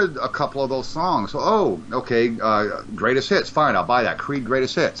I wanted a couple of those songs. So, okay, Greatest Hits. Fine, I'll buy that. Creed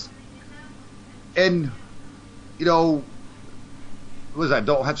Greatest Hits. And, you know, what was that?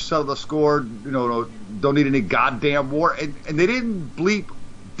 Don't have to settle the score. You know, don't need any goddamn war. And they didn't bleep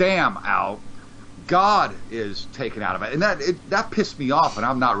damn out. God is taken out of it. And that pissed me off, and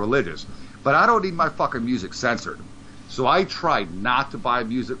I'm not religious. But I don't need my fucking music censored. So I tried not to buy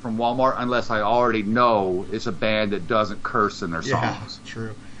music from Walmart unless I already know it's a band that doesn't curse in their songs. Yeah,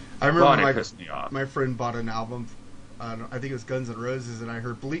 true. I remember it pissed me off. my friend bought an album. I think it was Guns N' Roses, and I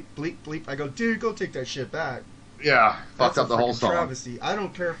heard bleep bleep bleep. I go, dude, go take that shit back. Yeah, fucked That's up the whole freaking song. travesty. I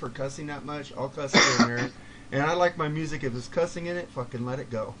don't care for cussing that much. I'll cuss here and there. And I like my music. If there's cussing in it, fucking let it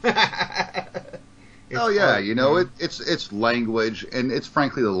go. Oh yeah, art, you know, man. it's language, and it's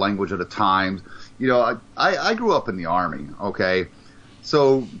frankly the language of the times. You know, I grew up in the Army, okay?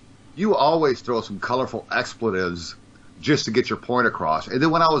 So you always throw some colorful expletives just to get your point across. And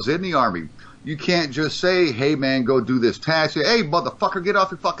then when I was in the Army, you can't just say, hey man, go do this task. Say, hey motherfucker, get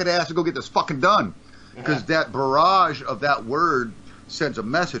off your fucking ass and go get this fucking done. Because that barrage of that word sends a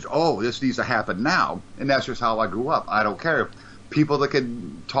message, oh, this needs to happen now. And that's just how I grew up. I don't care. People that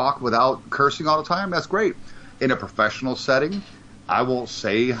can talk without cursing all the time, that's great. In a professional setting, I won't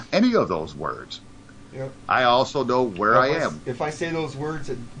say any of those words. Yep. I also know where I am. If I say those words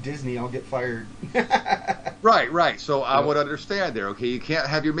at Disney, I'll get fired. Right. So I would understand there, okay? You can't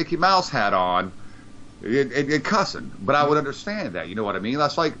have your Mickey Mouse hat on and cussing. But I would understand that. You know what I mean?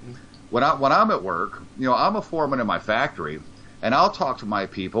 That's like when I'm at work, you know, I'm a foreman in my factory, and I'll talk to my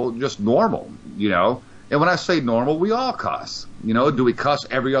people just normal, you know? And when I say normal, we all cuss. You know, do we cuss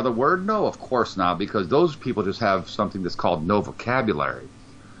every other word? No, of course not, because those people just have something that's called no vocabulary.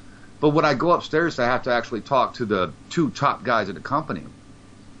 But when I go upstairs, I have to actually talk to the two top guys in the company,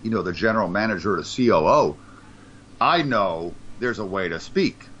 you know, the general manager or the COO. I know there's a way to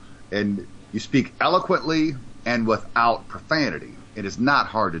speak, and you speak eloquently and without profanity. It is not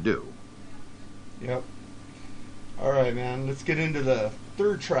hard to do. Yep. All right, man. Let's get into the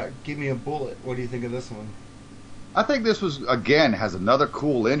third track. Give Me a Bullet. What do you think of this one? I think this was, again, has another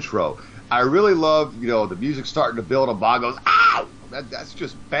cool intro. I really love, you know, the music starting to build. A bog goes, ow! That's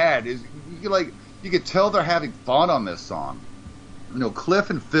just bad. You could tell they're having fun on this song. You know, Cliff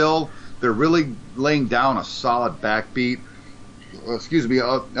and Phil, they're really laying down a solid backbeat. Excuse me.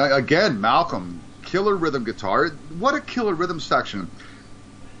 Again, Malcolm, killer rhythm guitar. What a killer rhythm section.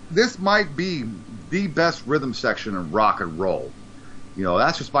 This might be the best rhythm section in rock and roll. You know,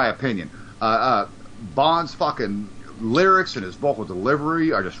 that's just my opinion. Bond's fucking lyrics and his vocal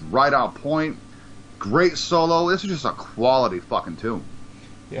delivery are just right on point. Great solo. This is just a quality fucking tune.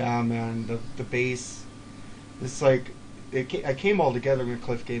 Yeah, man. The bass. It's like it came all together when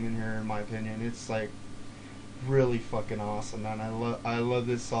Cliff came in here. In my opinion, it's like really fucking awesome, man. I love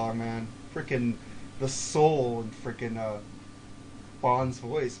this song, man. Freaking the soul and freaking Bond's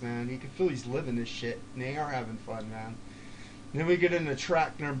voice, man. You can feel he's living this shit, and they are having fun, man. Then we get into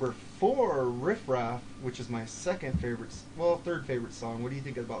track number 4, Riff Raff, which is my third favorite song. What do you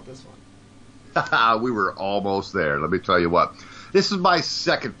think about this one? We were almost there. Let me tell you what. This is my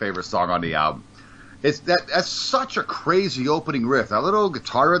second favorite song on the album. That's such a crazy opening riff. That little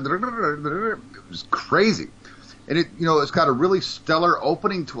guitar, it's crazy. And it's got a really stellar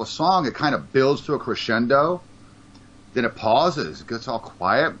opening to a song. It kind of builds to a crescendo. Then it pauses. It gets all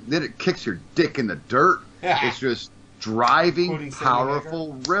quiet. Then it kicks your dick in the dirt. It's just driving,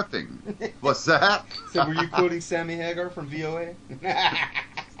 powerful riffing. What's that? So were you quoting Sammy Hagar from VOA?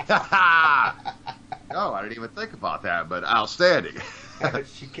 No, I didn't even think about that, but outstanding.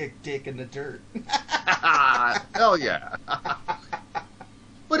 She kicked dick in the dirt. Hell yeah.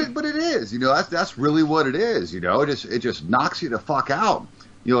 But it is, that's really what it is, it just knocks you the fuck out.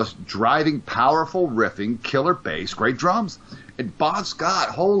 It's driving, powerful riffing, killer bass, great drums. And Bon Scott,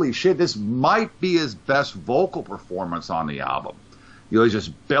 holy shit, this might be his best vocal performance on the album. He's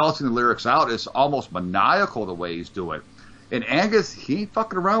just belting the lyrics out. It's almost maniacal the way he's doing it. And Angus, he ain't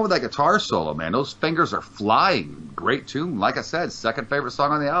fucking around with that guitar solo, man. Those fingers are flying. Great tune. Like I said, second favorite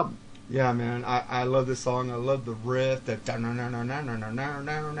song on the album. Yeah, man. I love this song. I love the riff.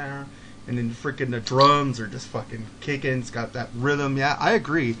 And then freaking the drums are just fucking kicking. It's got that rhythm. Yeah, I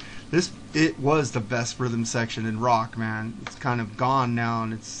agree. It was the best rhythm section in rock, man. It's kind of gone now,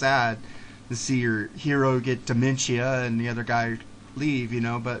 and it's sad to see your hero get dementia and the other guy leave,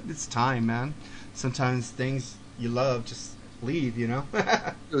 but it's time, man. Sometimes things you love just leave,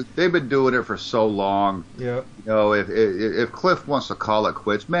 They've been doing it for so long. Yeah. If Cliff wants to call it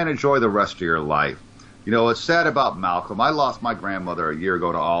quits, man, enjoy the rest of your life. It's sad about Malcolm. I lost my grandmother a year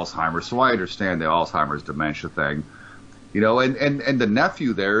ago to Alzheimer's, so I understand the Alzheimer's dementia thing. And the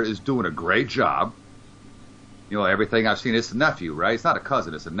nephew there is doing a great job. Everything I've seen, it's the nephew, right? It's not a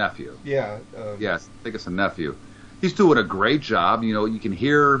cousin, it's a nephew. Yeah. Yes, I think it's a nephew. He's doing a great job. You can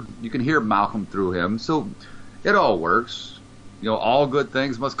hear Malcolm through him, so it all works. All good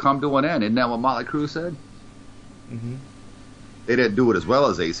things must come to an end. Isn't that what Motley Crue said? Mm-hmm. They didn't do it as well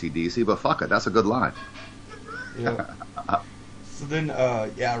as AC/DC, but fuck it, that's a good line. Yeah. So then,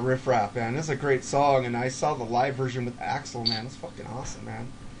 Riff Raff, man, this is a great song, and I saw the live version with Axl, man. It's fucking awesome,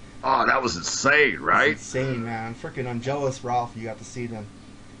 man. Oh, that was insane, right? It's insane, man. Freaking, I'm jealous, Ralph. You got to see them.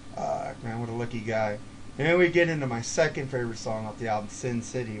 Man, what a lucky guy. And then we get into my second favorite song off the album, Sin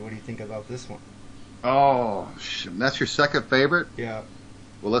City. What do you think about this one? Oh, that's your second favorite? Yeah.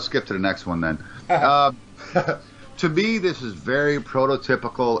 Well, let's skip to the next one then. To me, this is very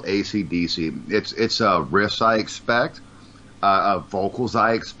prototypical AC/DC. It's riffs I expect, vocals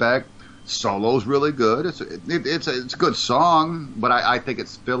I expect. Solo's really good. It's a good song, but I think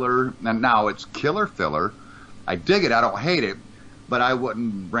it's filler. And now it's killer filler. I dig it. I don't hate it, but I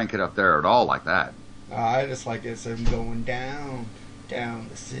wouldn't rank it up there at all like that. I just like it. So I'm going down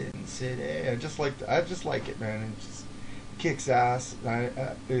the Sin City. I just like it, man. It just kicks ass.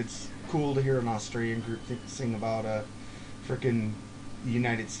 It's cool to hear an Australian group sing about freaking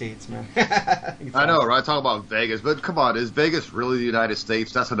United States, man. I know, right? Talk about Vegas, but come on, is Vegas really the United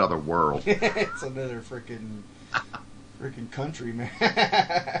States? That's another world. It's another freaking country, man.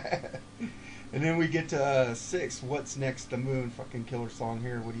 And then we get to 6. What's Next to Moon? Fucking killer song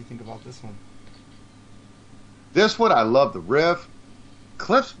here. What do you think about this one? This one, I love the riff.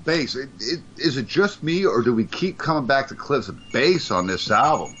 Cliff's bass. Is it just me, or do we keep coming back to Cliff's bass on this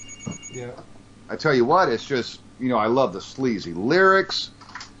album? Yeah. I tell you what, it's just, I love the sleazy lyrics.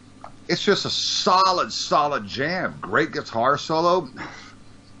 It's just a solid jam. Great guitar solo.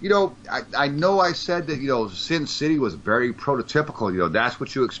 I know I said that, Sin City was very prototypical. That's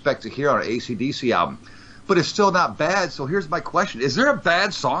what you expect to hear on an AC/DC album. But it's still not bad, so here's my question. Is there a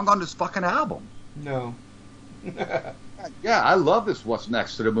bad song on this fucking album? No. Yeah, I love this What's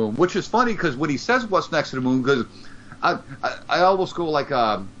Next to the Moon, which is funny because when he says What's Next to the Moon, because I almost go like,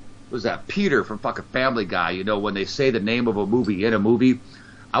 was that Peter from fucking Family Guy, when they say the name of a movie in a movie,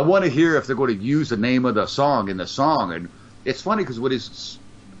 I want to hear if they're going to use the name of the song in the song. And it's funny because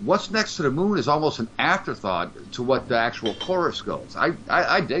What's Next to the Moon is almost an afterthought to what the actual chorus goes.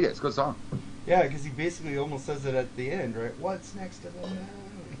 I dig it. It's a good song. Yeah, because he basically almost says it at the end, right? What's next to the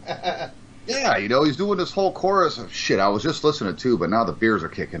moon? Yeah, he's doing this whole chorus of shit. I was just listening to, but now the beers are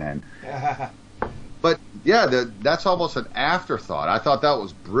kicking in. But yeah, that's almost an afterthought. I thought that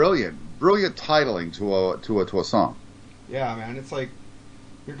was brilliant titling to a song. Yeah, man, it's like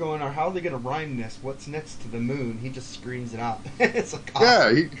you're going, how are they going to rhyme this? What's next to the moon? He just screams it out. It's like,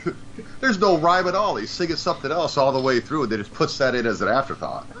 yeah, there's no rhyme at all. He's singing something else all the way through, and then just puts that in as an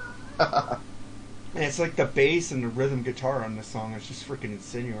afterthought. And it's like the bass and the rhythm guitar on this song is just freaking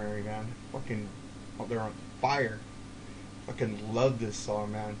incendiary, man. Fucking, they're on fire. Fucking love this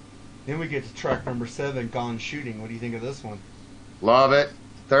song, man. Then we get to track number 7, Gone Shooting. What do you think of this one? Love it.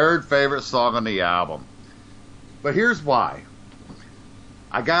 Third favorite song on the album. But here's why.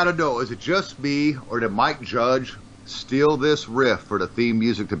 I gotta know, is it just me, or did Mike Judge steal this riff for the theme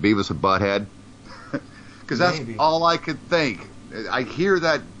music to Beavis and Butthead? Because that's all I could think. I hear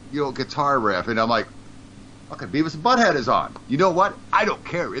that, guitar riff, and I'm like, okay, Beavis and Butthead is on. You know what? I don't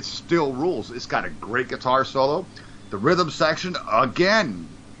care. It still rules. It's got a great guitar solo. The rhythm section, again,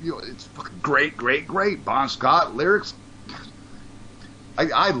 it's fucking great. Bon Scott lyrics.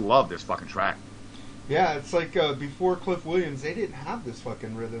 I love this fucking track. Yeah, it's like before Cliff Williams, they didn't have this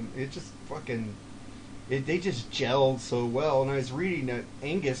fucking rhythm. It just fucking, they just gelled so well. And I was reading that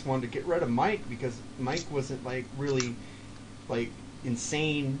Angus wanted to get rid of Mike because Mike wasn't really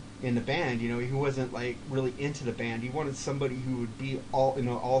insane in the band. He wasn't really into the band. He wanted somebody who would be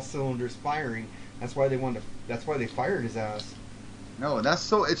all cylinders firing. That's why they fired his ass. No, and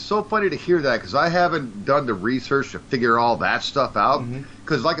it's so funny to hear that because I haven't done the research to figure all that stuff out.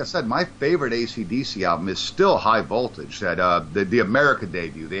 Because, like I said, my favorite AC/DC album is still High Voltage. That the American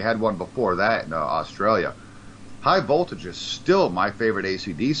debut. They had one before that in Australia. High Voltage is still my favorite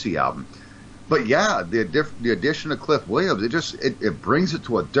AC/DC album. But yeah, the addition of Cliff Williams, it brings it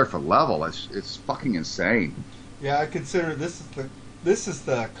to a different level. It's fucking insane. Yeah, I consider this is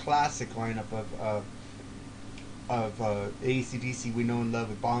the classic lineup of AC/DC we know and love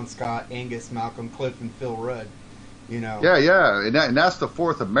with Bon Scott, Angus, Malcolm, Cliff, and Phil Rudd. Yeah, and that's the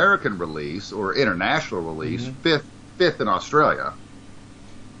 4th American release or international release, fifth in Australia.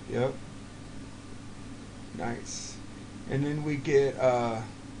 Yep. Nice. And then we get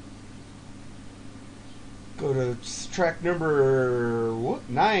go to track number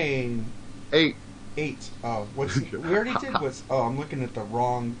 9. 8. Oh, we already did I'm looking at the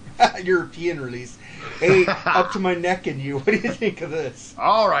wrong European release. 8, Up to My Neck in You. What do you think of this?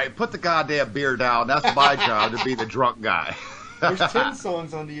 All right, put the goddamn beer down. That's my job, to be the drunk guy. There's 10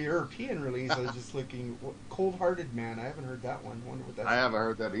 songs on the European release. I was just looking. Cold Hearted Man. I haven't heard that one. Wonder what that's. I haven't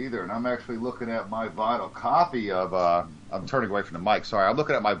heard that either, and I'm actually looking at my vinyl copy of. I'm turning away from the mic. Sorry, I'm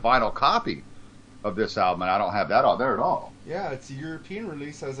looking at my vinyl copy of this album, and I don't have that on there at all. Yeah, it's a European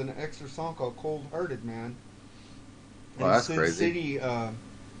release. Has an extra song called "Cold Hearted," man. Well, And that's Sin crazy. City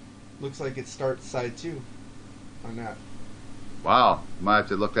looks like it starts side two on that. Wow, might have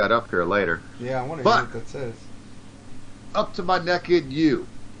to look that up here later. Yeah, I want to hear But what that says. Up to My Neck in You,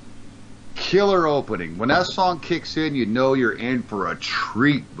 killer opening. When that song kicks in, you know you're in for a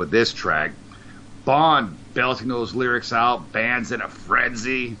treat with this track. Bond belting those lyrics out, band's in a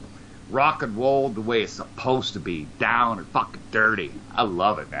frenzy. Rock and roll the way it's supposed to be, down and fucking dirty. I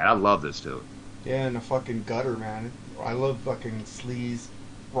love it, man. I love this tune. Yeah, and the fucking gutter, man. I love fucking sleaze,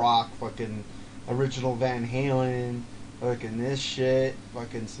 rock, fucking original Van Halen, fucking this shit,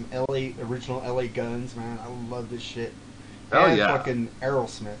 fucking some original LA Guns, man. I love this shit. Hell And yeah. fucking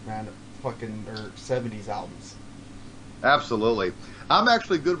Aerosmith, man. Fucking their 70s albums. Absolutely. I'm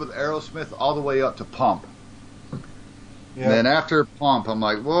actually good with Aerosmith all the way up to Pump. Yeah. And then after Pump, I'm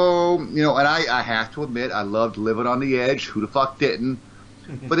like, whoa, you know, and I have to admit, I loved Living on the Edge. Who the fuck didn't?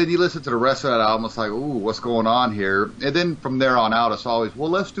 But then you listen to the rest of that album, it's like, ooh, what's going on here? And then from there on out, it's always, well,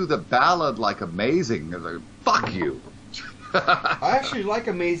 let's do the ballad like Amazing. It's like, fuck you. I actually like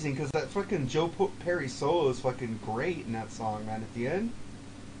Amazing because that fucking Perry solo is fucking great in that song, man. At the end,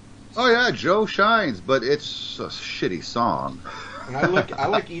 Oh yeah, Joe shines, but it's a shitty song. and I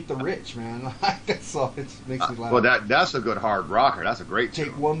like Eat the Rich, man. I like that song. It makes me laugh. Well, that's a good hard rocker. That's a great Take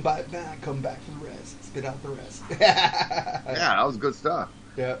tune. one bite back, come back for the rest, spit out the rest. Yeah, that was good stuff.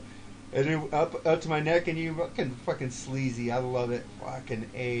 Yeah. And then up to My Neck and You, fucking sleazy. I love it. Fucking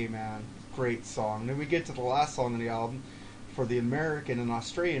A, man. Great song. Then we get to the last song on the album for the American and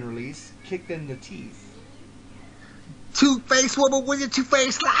Australian release, Kicked in the Teeth. Two-faced woman with your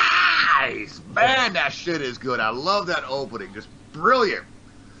two-faced lies. Man, that shit is good. I love that opening. Just brilliant.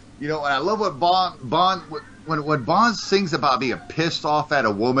 You know, and I love what Bond when Bond sings about being pissed off at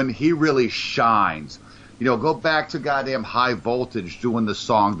a woman, he really shines. You know, go back to goddamn High Voltage doing the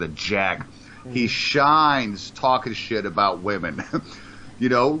song The Jack. He shines talking shit about women. You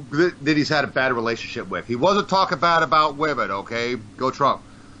know, that he's had a bad relationship with. He wasn't talking bad about women, okay? Go Trump.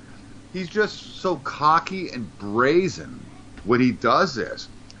 He's just so cocky and brazen when he does this.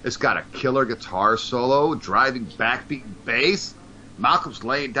 It's got a killer guitar solo, driving backbeat bass. Malcolm's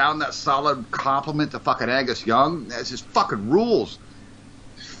laying down that solid compliment to fucking Angus Young. That's just fucking rules.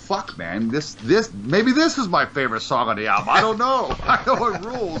 Fuck, man. Maybe this is my favorite song on the album. I don't know. I know it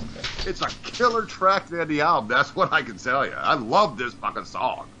rules. It's a killer track to end the album. That's what I can tell you. I love this fucking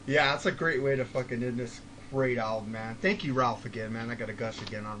song. Yeah, it's a great way to fucking end this great album, man. Thank you, Ralph, again, man. I got to gush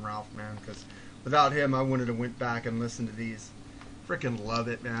again on Ralph, man, because without him, I wouldn't have went back and listened to these. Freaking love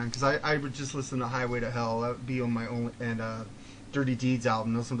it, man, because I would just listen to Highway to Hell. That would be on my only, and Dirty Deeds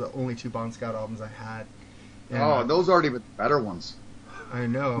album. Those are the only two Bon Scott albums I had. And, Those aren't even better ones. I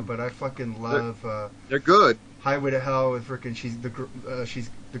know, but I fucking love They're good. Highway to Hell with freaking she's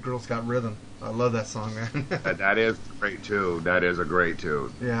the Girl's Got Rhythm. I love that song, man. That is a great tune. That is a great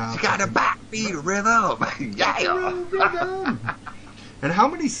tune. Yeah. She got a backbeat rhythm. Yeah. And how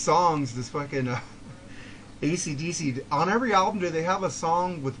many songs does fucking AC/DC on every album? Do they have a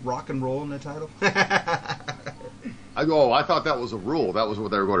song with rock and roll in the title? I thought that was a rule. That was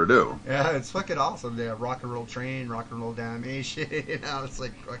what they were going to do. Yeah, it's fucking awesome. They have Rock and Roll Train, Rock and Roll Damnation. You know, it's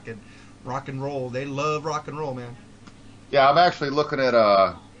like fucking rock and roll. They love rock and roll, man. Yeah, I'm actually looking at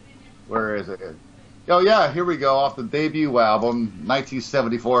where is it? Oh yeah, here we go, off the debut album,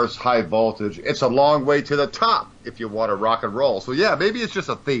 1974's High Voltage. It's a long way to the top if you want to rock and roll. So yeah, maybe it's just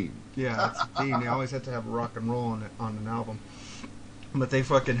a theme. Yeah, that's the theme. They always have to have rock and roll on an album. But they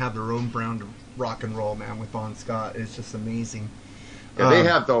fucking have their own brand of rock and roll, man, with Bon Scott. It's just amazing. Yeah, they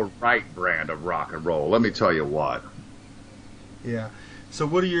have the right brand of rock and roll. Let me tell you what. Yeah. So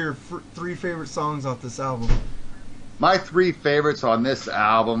what are your three favorite songs off this album? My three favorites on this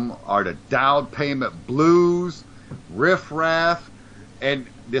album are the Down Payment Blues, Riff Raff, and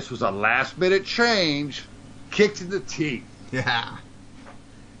this was a last minute change, Kicked in the Teeth. Yeah.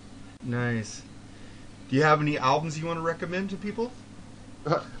 Nice. Do you have any albums you want to recommend to people?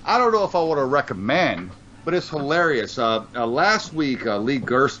 I don't know if I want to recommend, but it's hilarious. Last week, Lee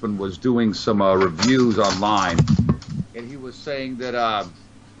Gerstmann was doing some reviews online, and he was saying that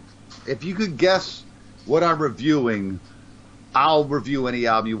if you could guess what I'm reviewing, I'll review any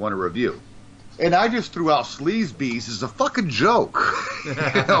album you want to review. And I just threw out Sleaze Bees as a fucking joke. You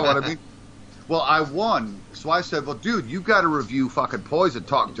know what I mean? Well, I won, so I said, well, dude, you got to review fucking Poison,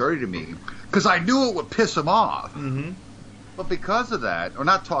 Talk Dirty to Me, because I knew it would piss him off. Mm-hmm. But because of that, or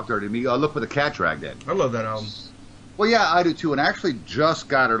not Talk Dirty to Me, Look Where the Cat Dragged In. I love that album. Well, yeah, I do too, and I actually just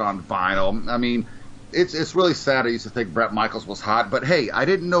got it on vinyl. I mean, It's really sad. I used to think Bret Michaels was hot, but hey, I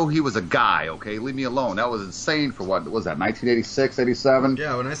didn't know he was a guy. Okay, leave me alone. That was insane. For what was that? 1986, 87?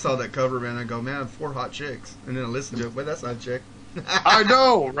 Yeah, when I saw that cover, man, I go, man, 4 hot chicks, and then I listened to it, but that's not a chick. I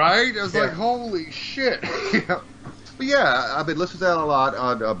know, right? It was Yeah. like, holy shit. But yeah, I've been listening to that a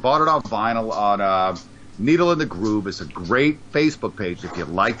lot. Bought it on vinyl on Needle in the Groove. It's a great Facebook page. If you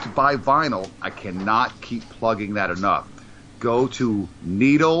like to buy vinyl, I cannot keep plugging that enough. Go to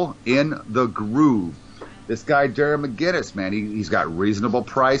Needle in the Groove. This guy, Darren McGinnis, man, he's got reasonable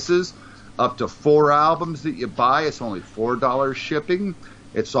prices. Up to 4 albums that you buy, it's only $4 shipping.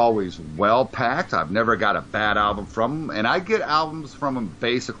 It's always well packed. I've never got a bad album from him, and I get albums from him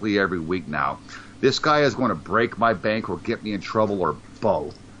basically every week now. This guy is going to break my bank or get me in trouble or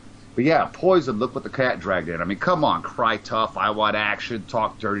both. But yeah, Poison, look what the cat dragged in. I mean, come on, Cry Tough, I Want Action,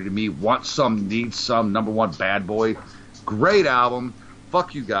 Talk Dirty to Me, Want Some, Need Some, #1 Bad Boy. Great album.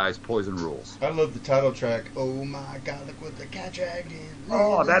 Fuck you guys, Poison rules. I love the title track. Oh my God, look what the cat dragged in.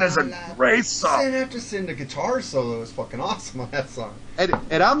 Oh, that is a great song. Sin after sin, the guitar solo is fucking awesome on that song.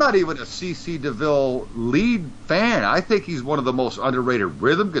 And I'm not even a C.C. DeVille lead fan. I think he's one of the most underrated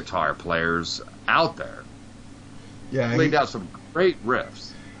rhythm guitar players out there. Yeah, Laid out some great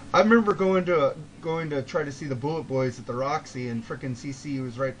riffs. I remember going to try to see the Bullet Boys at the Roxy, and frickin' CC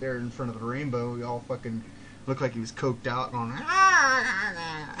was right there in front of the Rainbow. We all fucking looked like he was coked out and on.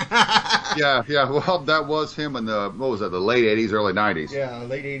 Yeah. Well, that was him in the the late '80s, early '90s. Yeah,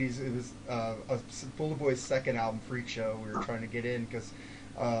 late '80s. It was a Bullet Boys' second album, Freak Show. We were trying to get in because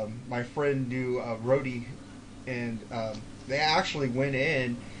my friend knew Rhodey, and they actually went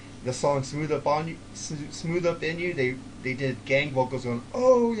in. The song "Smooth Up in You." They did gang vocals going,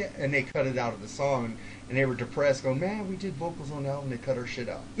 "Oh yeah," and they cut it out of the song, and they were depressed, going, "Man, we did vocals on the album. They cut our shit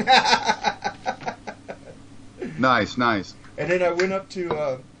out." Nice. And then I went up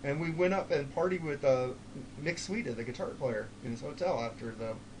to and we went up and partied with Mick Sweeta, the guitar player, in his hotel after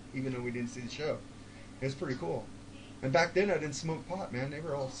even though we didn't see the show. It was pretty cool. And back then I didn't smoke pot, man. They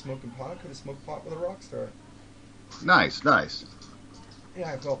were all smoking pot. I could have smoked pot with a rock star. Nice.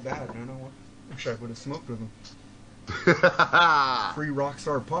 Yeah, I felt bad, man. I wish I would have smoked with him. Free rock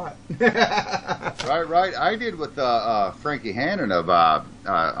star pot. Right. I did with Frankie Hannon of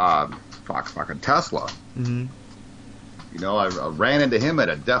fucking Tesla. Mm-hmm. You know, I ran into him at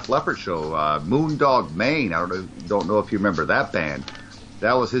a Def Leppard show, Moondog, Maine. I don't know if you remember that band.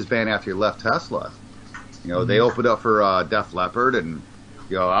 That was his band after he left Tesla. You know, they opened up for Def Leppard, and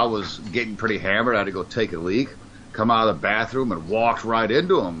you know, I was getting pretty hammered. I had to go take a leak, come out of the bathroom, and walked right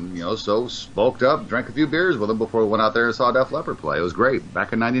into him. You know, so smoked up, drank a few beers with him before we went out there and saw Def Leppard play. It was great.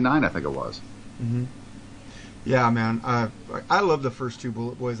 Back in '99, I think it was. Mm-hmm. Yeah, man. I love the first 2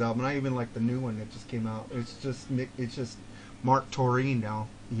 Bullet Boys album. I even like the new one that just came out. It's just Mark Torine now.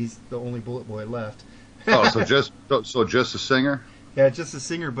 He's the only Bullet Boy left. Oh, so just a singer? Yeah, just a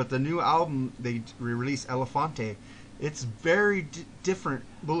singer. But the new album they released, Elefante, it's very different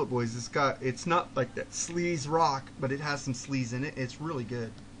Bullet Boys. It's not like that sleaze rock, but it has some sleaze in it. It's really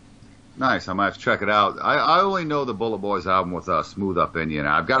good. Nice. I might have to check it out. I only know the Bullet Boys album with Smooth Up in You.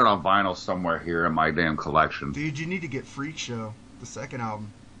 I've got it on vinyl somewhere here in my damn collection. Dude, you need to get Freak Show, the second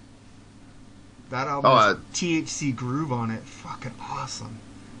album. That album has THC Groove on it. Fucking awesome.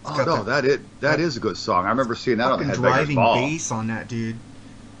 That is a good song. I remember seeing that on the Headbangers driving Ball. bass on that, dude.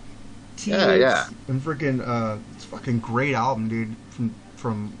 Yeah. And freaking, it's a fucking great album, dude.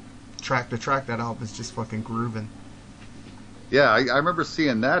 From track to track, that album is just fucking grooving. Yeah, I remember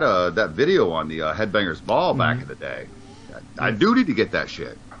seeing that video on the Headbangers Ball back in the day. I do need to get that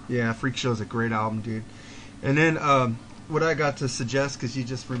shit. Yeah, Freak Show's a great album, dude. And then what I got to suggest, because you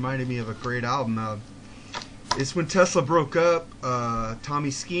just reminded me of a great album, is when Tesla broke up, Tommy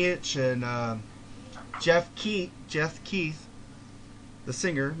Skeech and Jeff Keith, the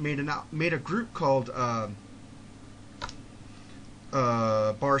singer, made a group called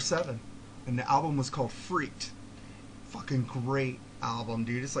Bar 7, and the album was called Freaked. Fucking great album,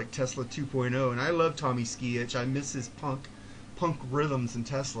 dude. It's like Tesla 2.0, and I love Tommy Skeech. I miss his punk rhythms in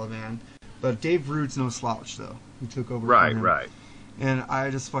Tesla, man. But Dave Rude's no slouch, though. He took over. Right. And I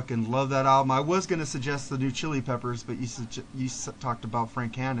just fucking love that album. I was gonna suggest the new Chili Peppers, but you talked about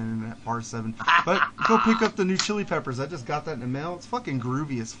Frank Hannon in that Bar 7. But go pick up the new Chili Peppers. I just got that in the mail. It's fucking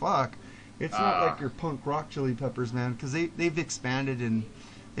groovy as fuck. It's not like your punk rock Chili Peppers, man, because they've expanded and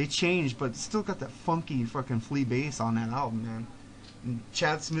they changed, but it's still got that funky fucking flea bass on that album, man. And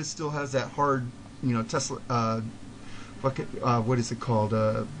Chad Smith still has that hard, Tesla, what is it called?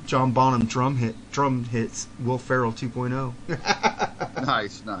 John Bonham drum hits, Will Ferrell 2.0.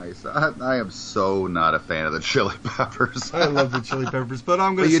 Nice, nice. I am so not a fan of the Chili Peppers. I love the Chili Peppers, but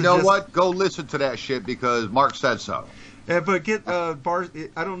I'm going But to you know what? Go listen to that shit because Mark said so. Yeah, but get bar.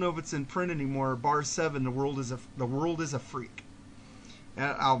 I don't know if it's in print anymore. Bar 7. The world is a freak.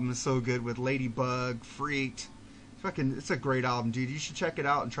 That album is so good with Ladybug, Freaked. Fucking, it's a great album, dude. You should check it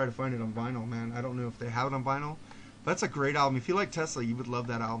out and try to find it on vinyl, man. I don't know if they have it on vinyl, but that's a great album. If you like Tesla, you would love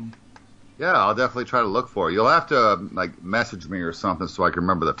that album. Yeah, I'll definitely try to look for it. You'll have to like message me or something so I can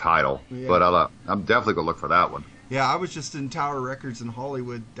remember the title. Yeah. But I'm definitely gonna look for that one. Yeah, I was just in Tower Records in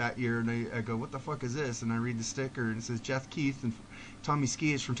Hollywood that year, and I go, what the fuck is this? And I read the sticker, and it says Jeff Keith and Tommy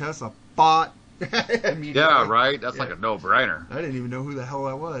Skies from Tesla. Bought. Yeah, right? That's like a no-brainer. I didn't even know who the hell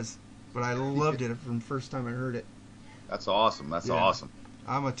that was, but I loved it from the first time I heard it. That's awesome. That's awesome.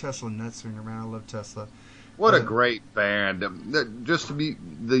 I'm a Tesla nutswinger, man. I love Tesla. What a great band. Just to be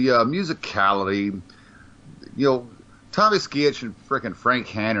the musicality, you know, Tommy Skiach and frickin' Frank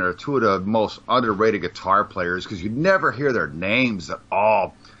Hannon are two of the most underrated guitar players because you never hear their names at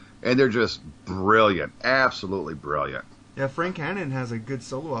all. And they're just brilliant. Absolutely brilliant. Yeah, Frank Hannon has a good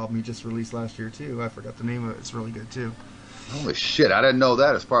solo album he just released last year, too. I forgot the name of it. It's really good, too. Holy shit, I didn't know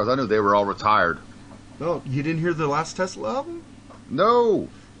that. As far as I knew, they were all retired. Oh, you didn't hear the last Tesla album? No.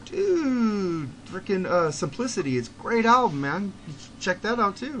 Dude, freaking Simplicity. It's a great album, man. You should check that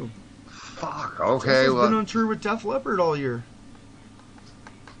out, too. Fuck, okay. Tesla's been on tour with Def Leppard all year.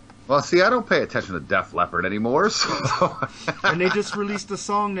 Well, see, I don't pay attention to Def Leppard anymore, so... And they just released a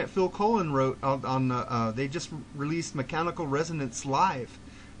song that Phil Collen wrote on they just released Mechanical Resonance Live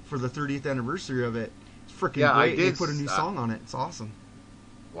for the 30th anniversary of it. It's freaking great. They put a new song on it. It's awesome.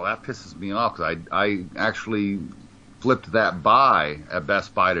 Well, that pisses me off because I actually flipped that by at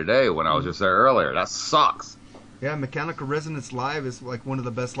Best Buy today when I was just there earlier. That sucks. Yeah, Mechanical Resonance Live is like one of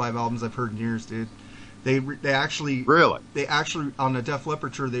the best live albums I've heard in years, dude. They actually on the Def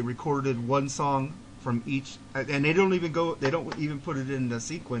Leppard tour they recorded one song from each, and they don't even put it in the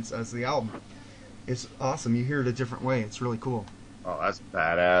sequence as the album. It's awesome. You hear it a different way. It's really cool. Oh, that's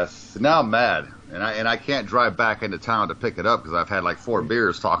badass. Now I'm mad, and I can't drive back into town to pick it up because I've had like 4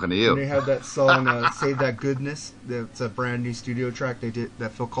 beers talking to you. And they had that song "Save That Goodness." That's a brand new studio track they did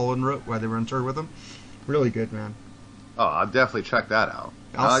that Phil Collen wrote while they were on tour with him. Really good, man. Oh, I'll definitely check that out.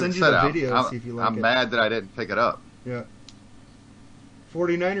 I'll send you the video, see if you like it. I'm mad that I didn't pick it up. Yeah.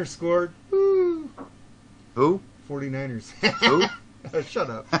 49ers scored. Woo. Who? 49ers. Who? Shut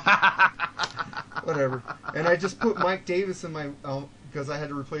up. Whatever. And I just put Mike Davis in my because I had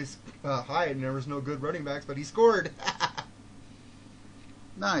to replace Hyde, and there was no good running backs, but he scored.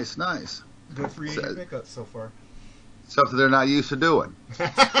 Nice, nice. Good free agent pickup so far. Something they're not used to doing.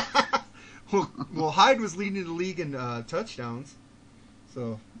 Well, Hyde was leading the league in touchdowns,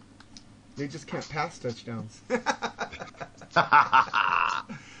 so they just can't pass touchdowns.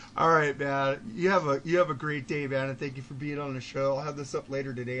 All right, man. You have a great day, man, and thank you for being on the show. I'll have this up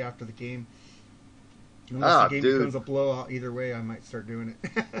later today after the game. Unless the game becomes a blowout, either way, I might start doing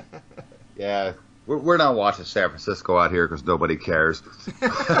it. Yeah, we're not watching San Francisco out here because nobody cares.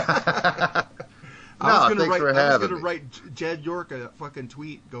 I was gonna write Jed York a fucking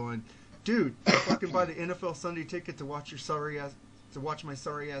tweet going, dude, I fucking buy the NFL Sunday ticket to watch my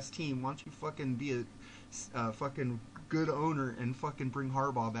sorry ass team. Why don't you fucking be a fucking good owner and fucking bring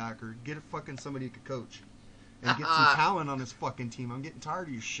Harbaugh back or get fucking somebody who could coach and get some talent on his fucking team. I'm getting tired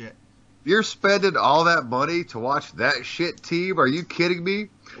of your shit. You're spending all that money to watch that shit team? Are you kidding me?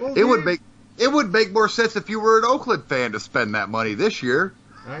 Well, it would make more sense if you were an Oakland fan to spend that money this year.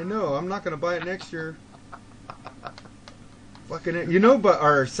 I know. I'm not gonna buy it next year. But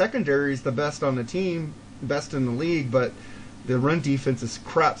our secondary is the best on the team, best in the league, but the run defense is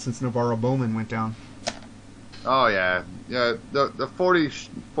crap since Navarro Bowman went down. Oh, yeah. Yeah, the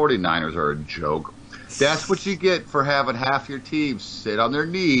 49ers are a joke. That's what you get for having half your team sit on their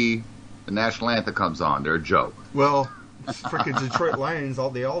knee. The national anthem comes on. They're a joke. Well, freaking Detroit Lions,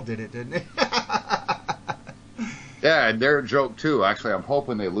 they all did it, didn't they? Yeah, and they're a joke, too. Actually, I'm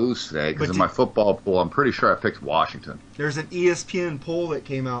hoping they lose today because in my football pool, I'm pretty sure I picked Washington. There's an ESPN poll that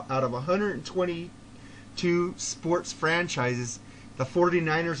came out of 122 sports franchises, the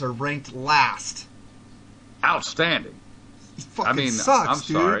 49ers are ranked last. Outstanding. It fucking sucks, I'm dude.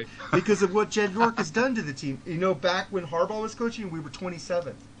 Sorry. Because of what Jed York has done to the team. Back when Harbaugh was coaching, we were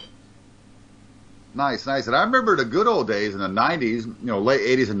 27th. Nice, nice. And I remember the good old days in the 90s, late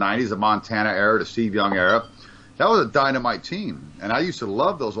 80s and 90s, the Montana era, the Steve Young era. That was a dynamite team. And I used to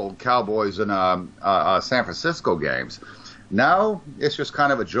love those old Cowboys and San Francisco games. Now, it's just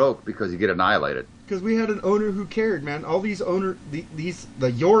kind of a joke because you get annihilated. because we had an owner who cared, man. All these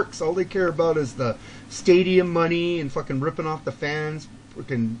the Yorks, all they care about is the stadium money and fucking ripping off the fans.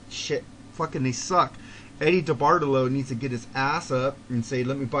 Fucking shit. Fucking they suck. Eddie DeBartolo needs to get his ass up and say,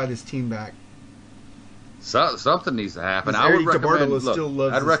 let me buy this team back. So, something needs to happen. I would recommend,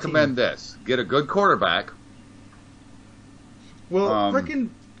 I'd recommend this. Get a good quarterback. Well, frickin'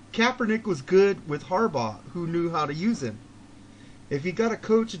 Kaepernick was good with Harbaugh, who knew how to use him. If you got a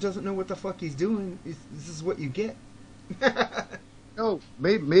coach that doesn't know what the fuck he's doing, this is what you get. No,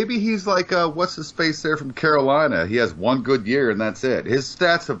 maybe he's like, what's his face there from Carolina? He has one good year and that's it. His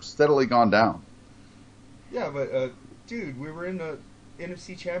stats have steadily gone down. Yeah, but, dude, we were in the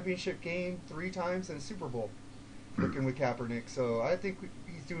NFC Championship game 3 times and a Super Bowl looking with Kaepernick, so I think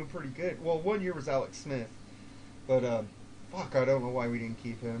he's doing pretty good. Well, 1 year was Alex Smith, but, fuck, I don't know why we didn't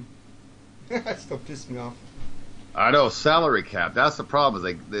keep him. That still pissed me off. I know, salary cap. That's the problem.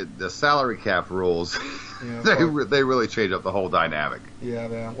 Is the salary cap rules, Yeah, they really change up the whole dynamic. Yeah,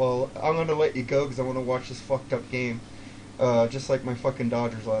 man. Well, I'm going to let you go because I want to watch this fucked up game. Just like my fucking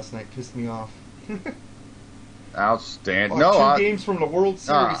Dodgers last night. Pissed me off. Outstanding. Two games from the World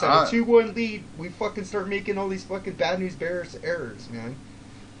Series had a 2-1 lead. We fucking start making all these fucking bad news bears errors, man.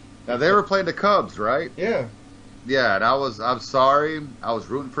 Now, they were playing the Cubs, right? Yeah. Yeah, and I'm sorry. I was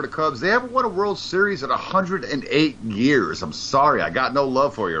rooting for the Cubs. They haven't won a World Series in 108 years. I'm sorry. I got no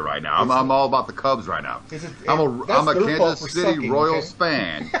love for you right now. I'm all about the Cubs right now. I'm a Kansas City Royals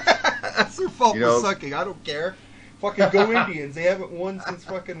fan. That's their fault for sucking. I don't care. Fucking go Indians. They haven't won since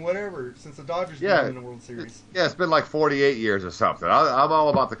fucking whatever, since the Dodgers won in the World Series. Yeah, it's been like 48 years or something. I'm all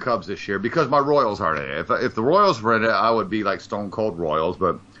about the Cubs this year because my Royals aren't in it. If the Royals were in it, I would be like Stone Cold Royals,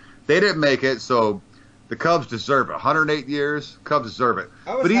 but they didn't make it, so the Cubs deserve it. 108 years, Cubs deserve it.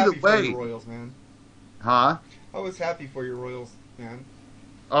 I was but happy either way, for your Royals, man. Huh? I was happy for your Royals, man.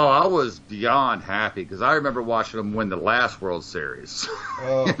 Oh, I was beyond happy because I remember watching them win the last World Series.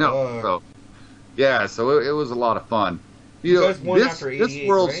 Oh, so yeah, so it was a lot of fun. You guys won after 88, this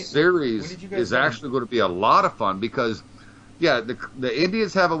World right? Series is actually going to be a lot of fun because, yeah, the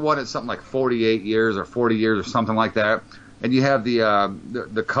Indians haven't won it something like 48 years or 40 years or something like that, and you have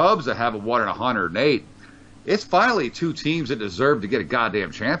the Cubs that haven't won in 108. It's finally 2 teams that deserve to get a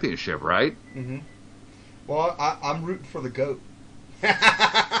goddamn championship, right? Mm-hmm. Well, I'm rooting for the GOAT.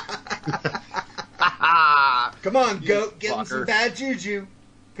 Come on, GOAT, get him some bad juju.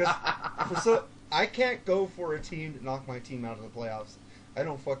 Because I can't go for a team to knock my team out of the playoffs. I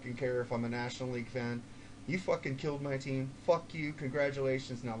don't fucking care if I'm a National League fan. You fucking killed my team. Fuck you.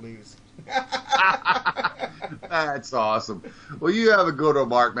 Congratulations. Now lose. That's awesome. Well, you have a good one,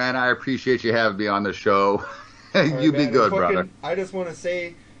 Mark, man. I appreciate you having me on the show. You be good, brother. I just want to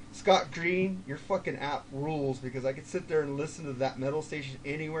say, Scott Green, your fucking app rules because I could sit there and listen to that metal station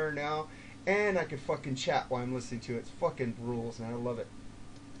anywhere now, and I could fucking chat while I'm listening to it. It's fucking rules, man. I love it.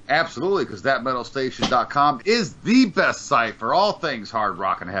 Absolutely, because thatmetalstation.com is the best site for all things hard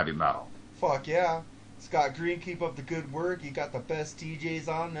rock and heavy metal. Fuck yeah. Scott Green, keep up the good work. You got the best DJs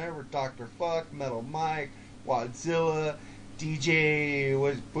on there with Dr. Fuck, Metal Mike, Wadzilla, DJ,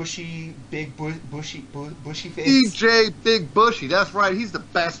 what is Bushy, Bushy Face? DJ Big Bushy, that's right. He's the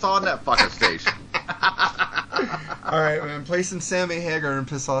best on that fucking station. Alright, man. Play some Sammy Hagar and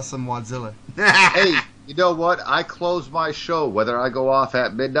piss off some Wadzilla. Hey, you know what? I close my show, whether I go off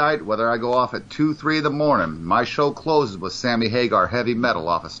at midnight, whether I go off at 2, 3 in the morning. My show closes with Sammy Hagar Heavy Metal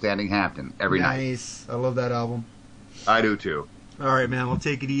off of Standing Hampton every night. Nice. I love that album. I do too. Alright, man. Well,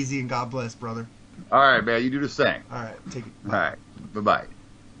 take it easy and God bless, brother. All right, man. You do the same. Alright, take it. All right. Bye-bye.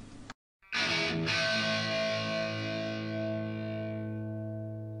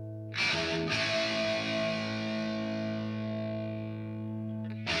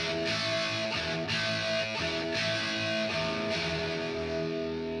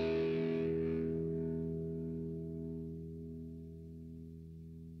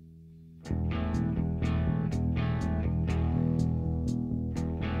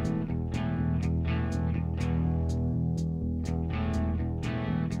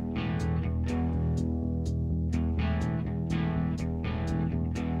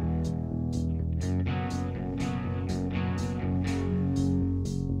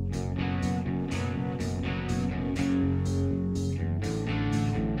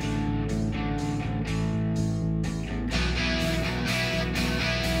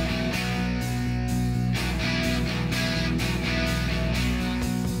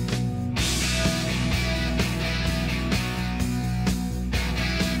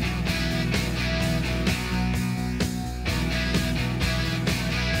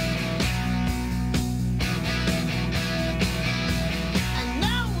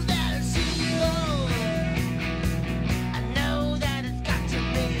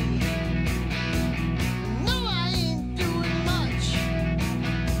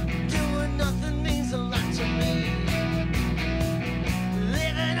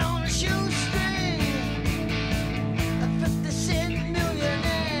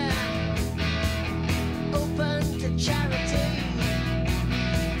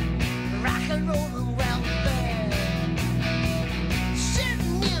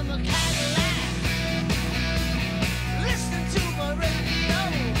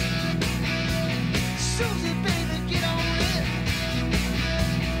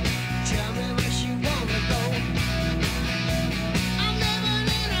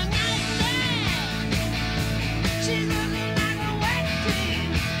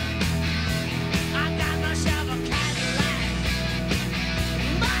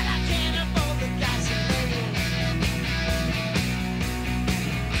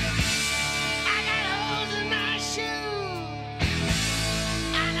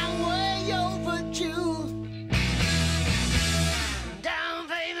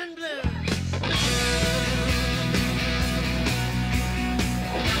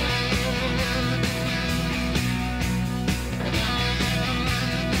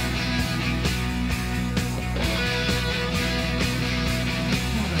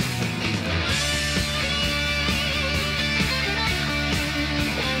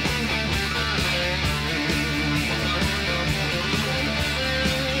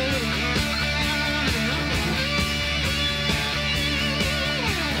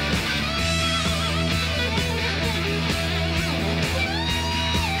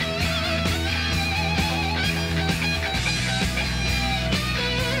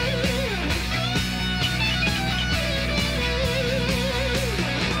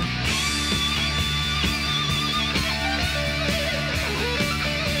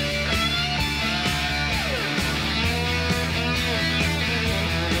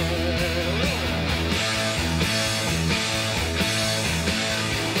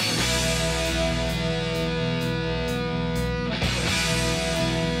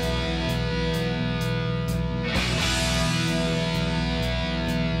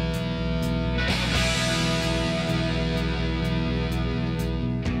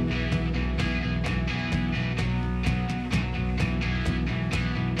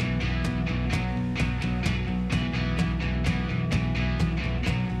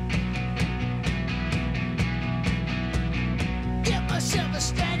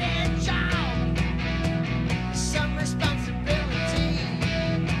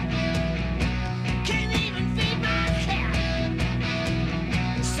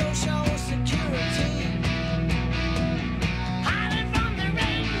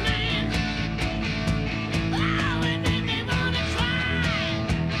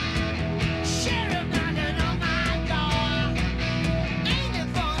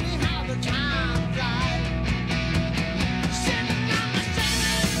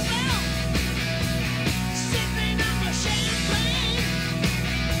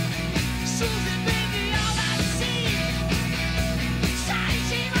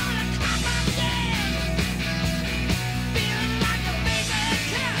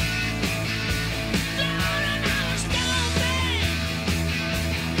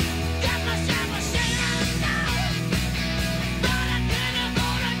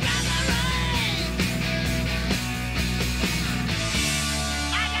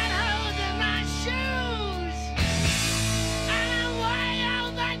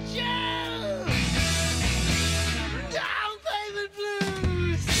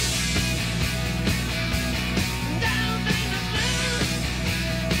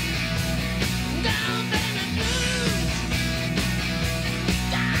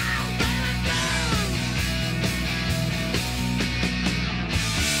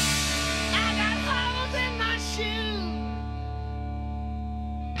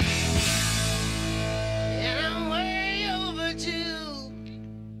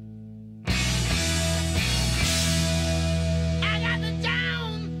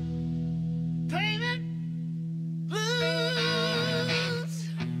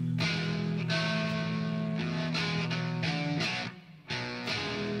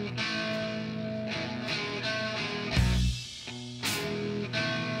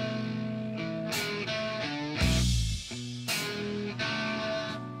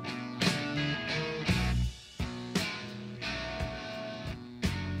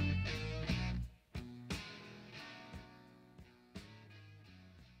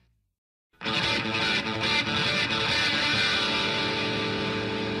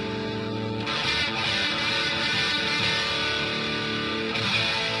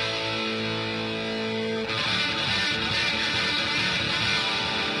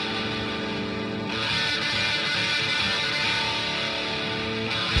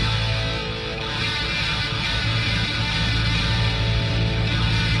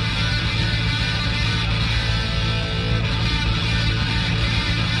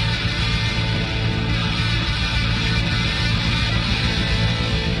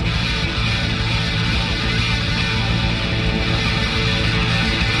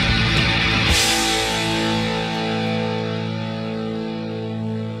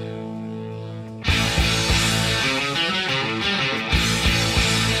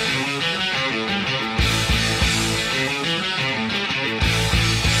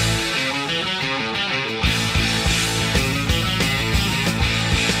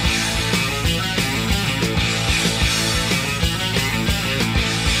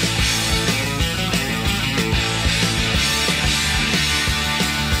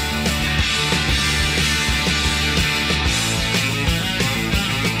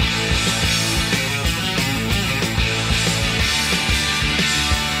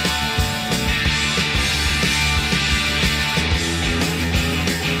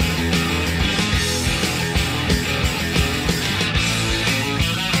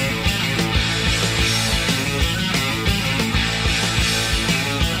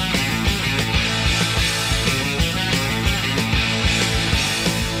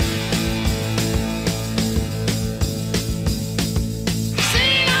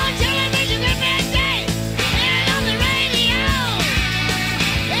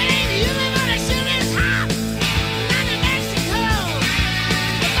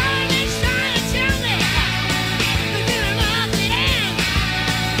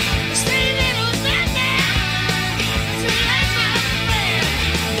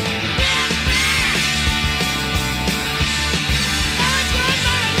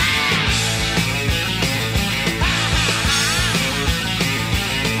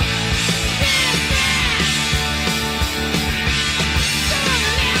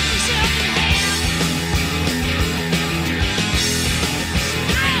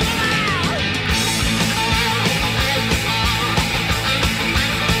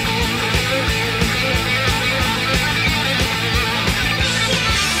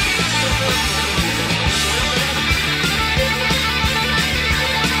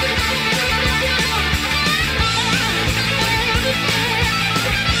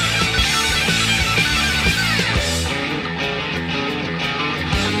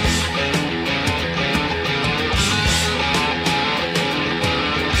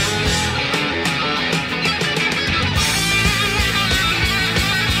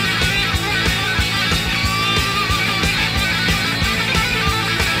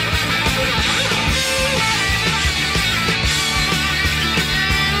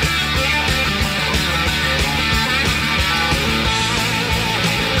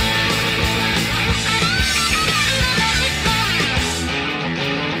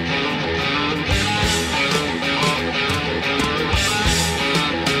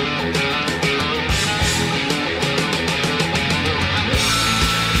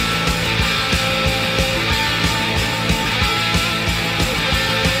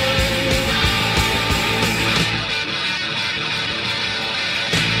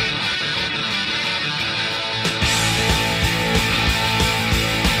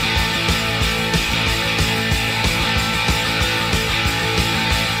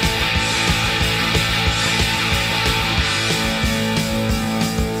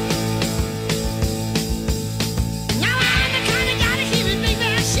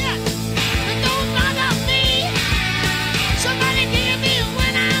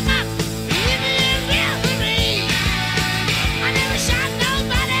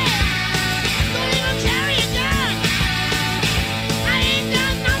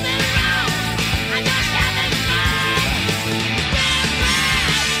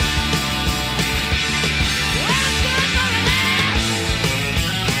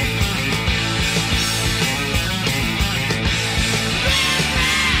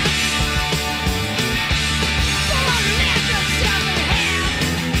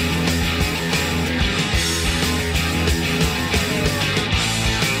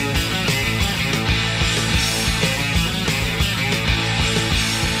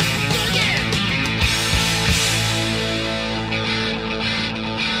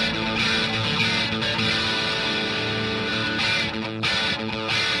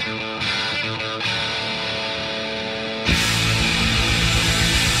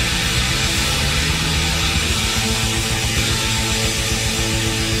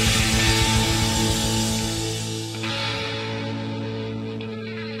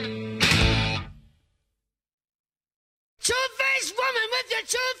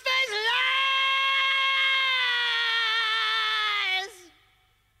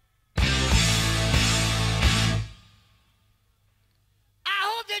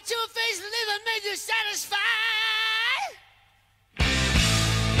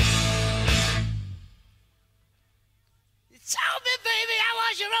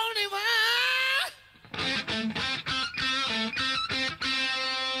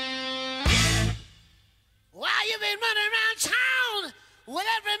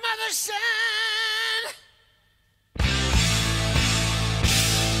 every mother's son.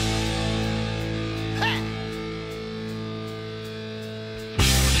 Hey.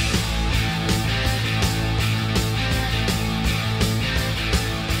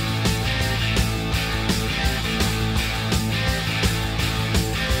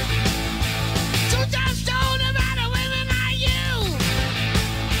 Sometimes told about the women like you.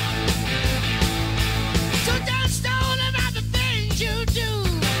 Sometimes told about the things you do.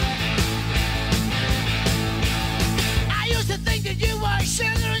 I used to think that you were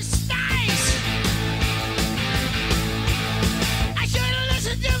sugar and spice. I should have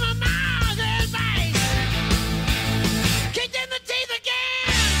listened to my mom's advice. Kicked in the teeth again.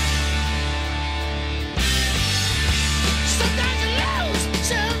 Sometimes you lose,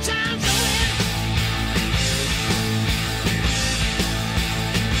 sometimes you win.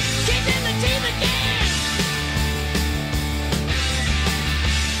 Kicked in the teeth again.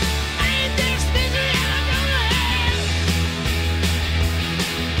 I ain't this busy and I don't know.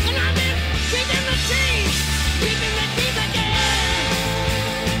 And I've been kicked in the teeth again.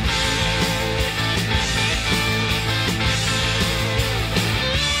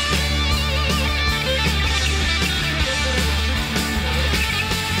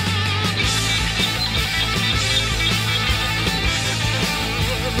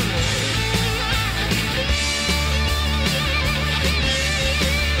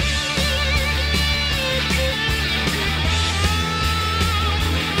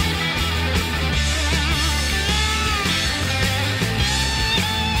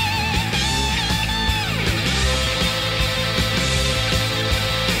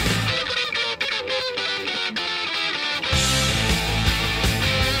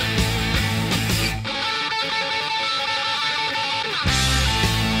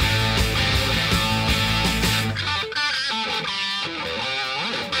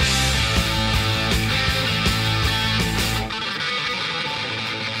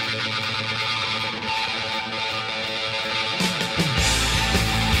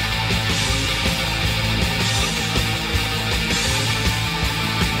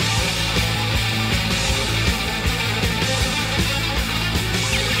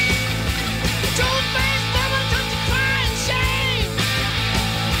 Don't face mama, don't you cry in shame.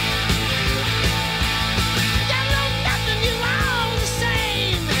 You know nothing, you all the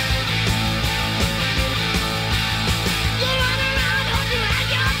same. You run around, hope you had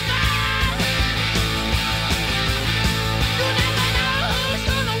your fun. You never know who's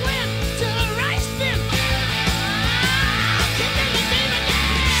gonna win till the race spin. Kick in the teeth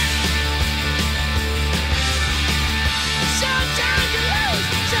again. Sometimes you lose,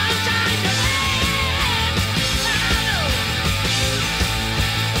 sometimes you win. I know.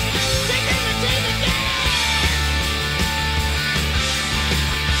 Kick in the teeth again.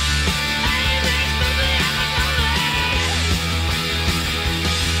 I ain't this busy, I'm a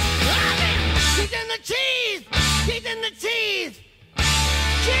I've been kicked in the teeth, kicked in the teeth,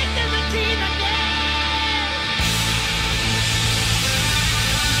 kicked in the teeth again.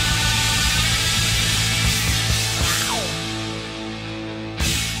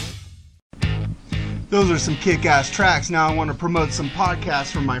 Those are some kick-ass tracks. Now I want to promote some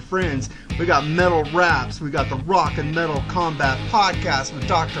podcasts from my friends. We got Metal Raps. We got the Rock and Metal Combat Podcast with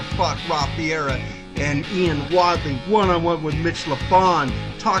Dr. Fuck Rob Vieira and Ian Wadley. One-on-one with Mitch LaFon.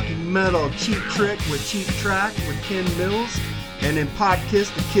 Talking Metal. Cheap Trick with Cheap Track with Ken Mills. And in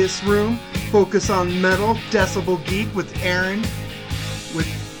Podkiss, The Kiss Room. Focus on Metal. Decibel Geek with Aaron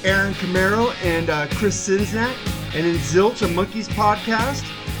Camaro and Chris Sinzak. And in Zilch, a Monkeys podcast.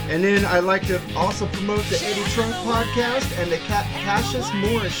 And then I like to also promote the Eddie Trunk podcast and the Cassius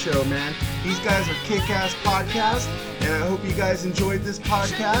Morris show, man. These guys are kick-ass podcasts, and I hope you guys enjoyed this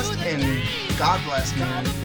podcast, and God bless, man.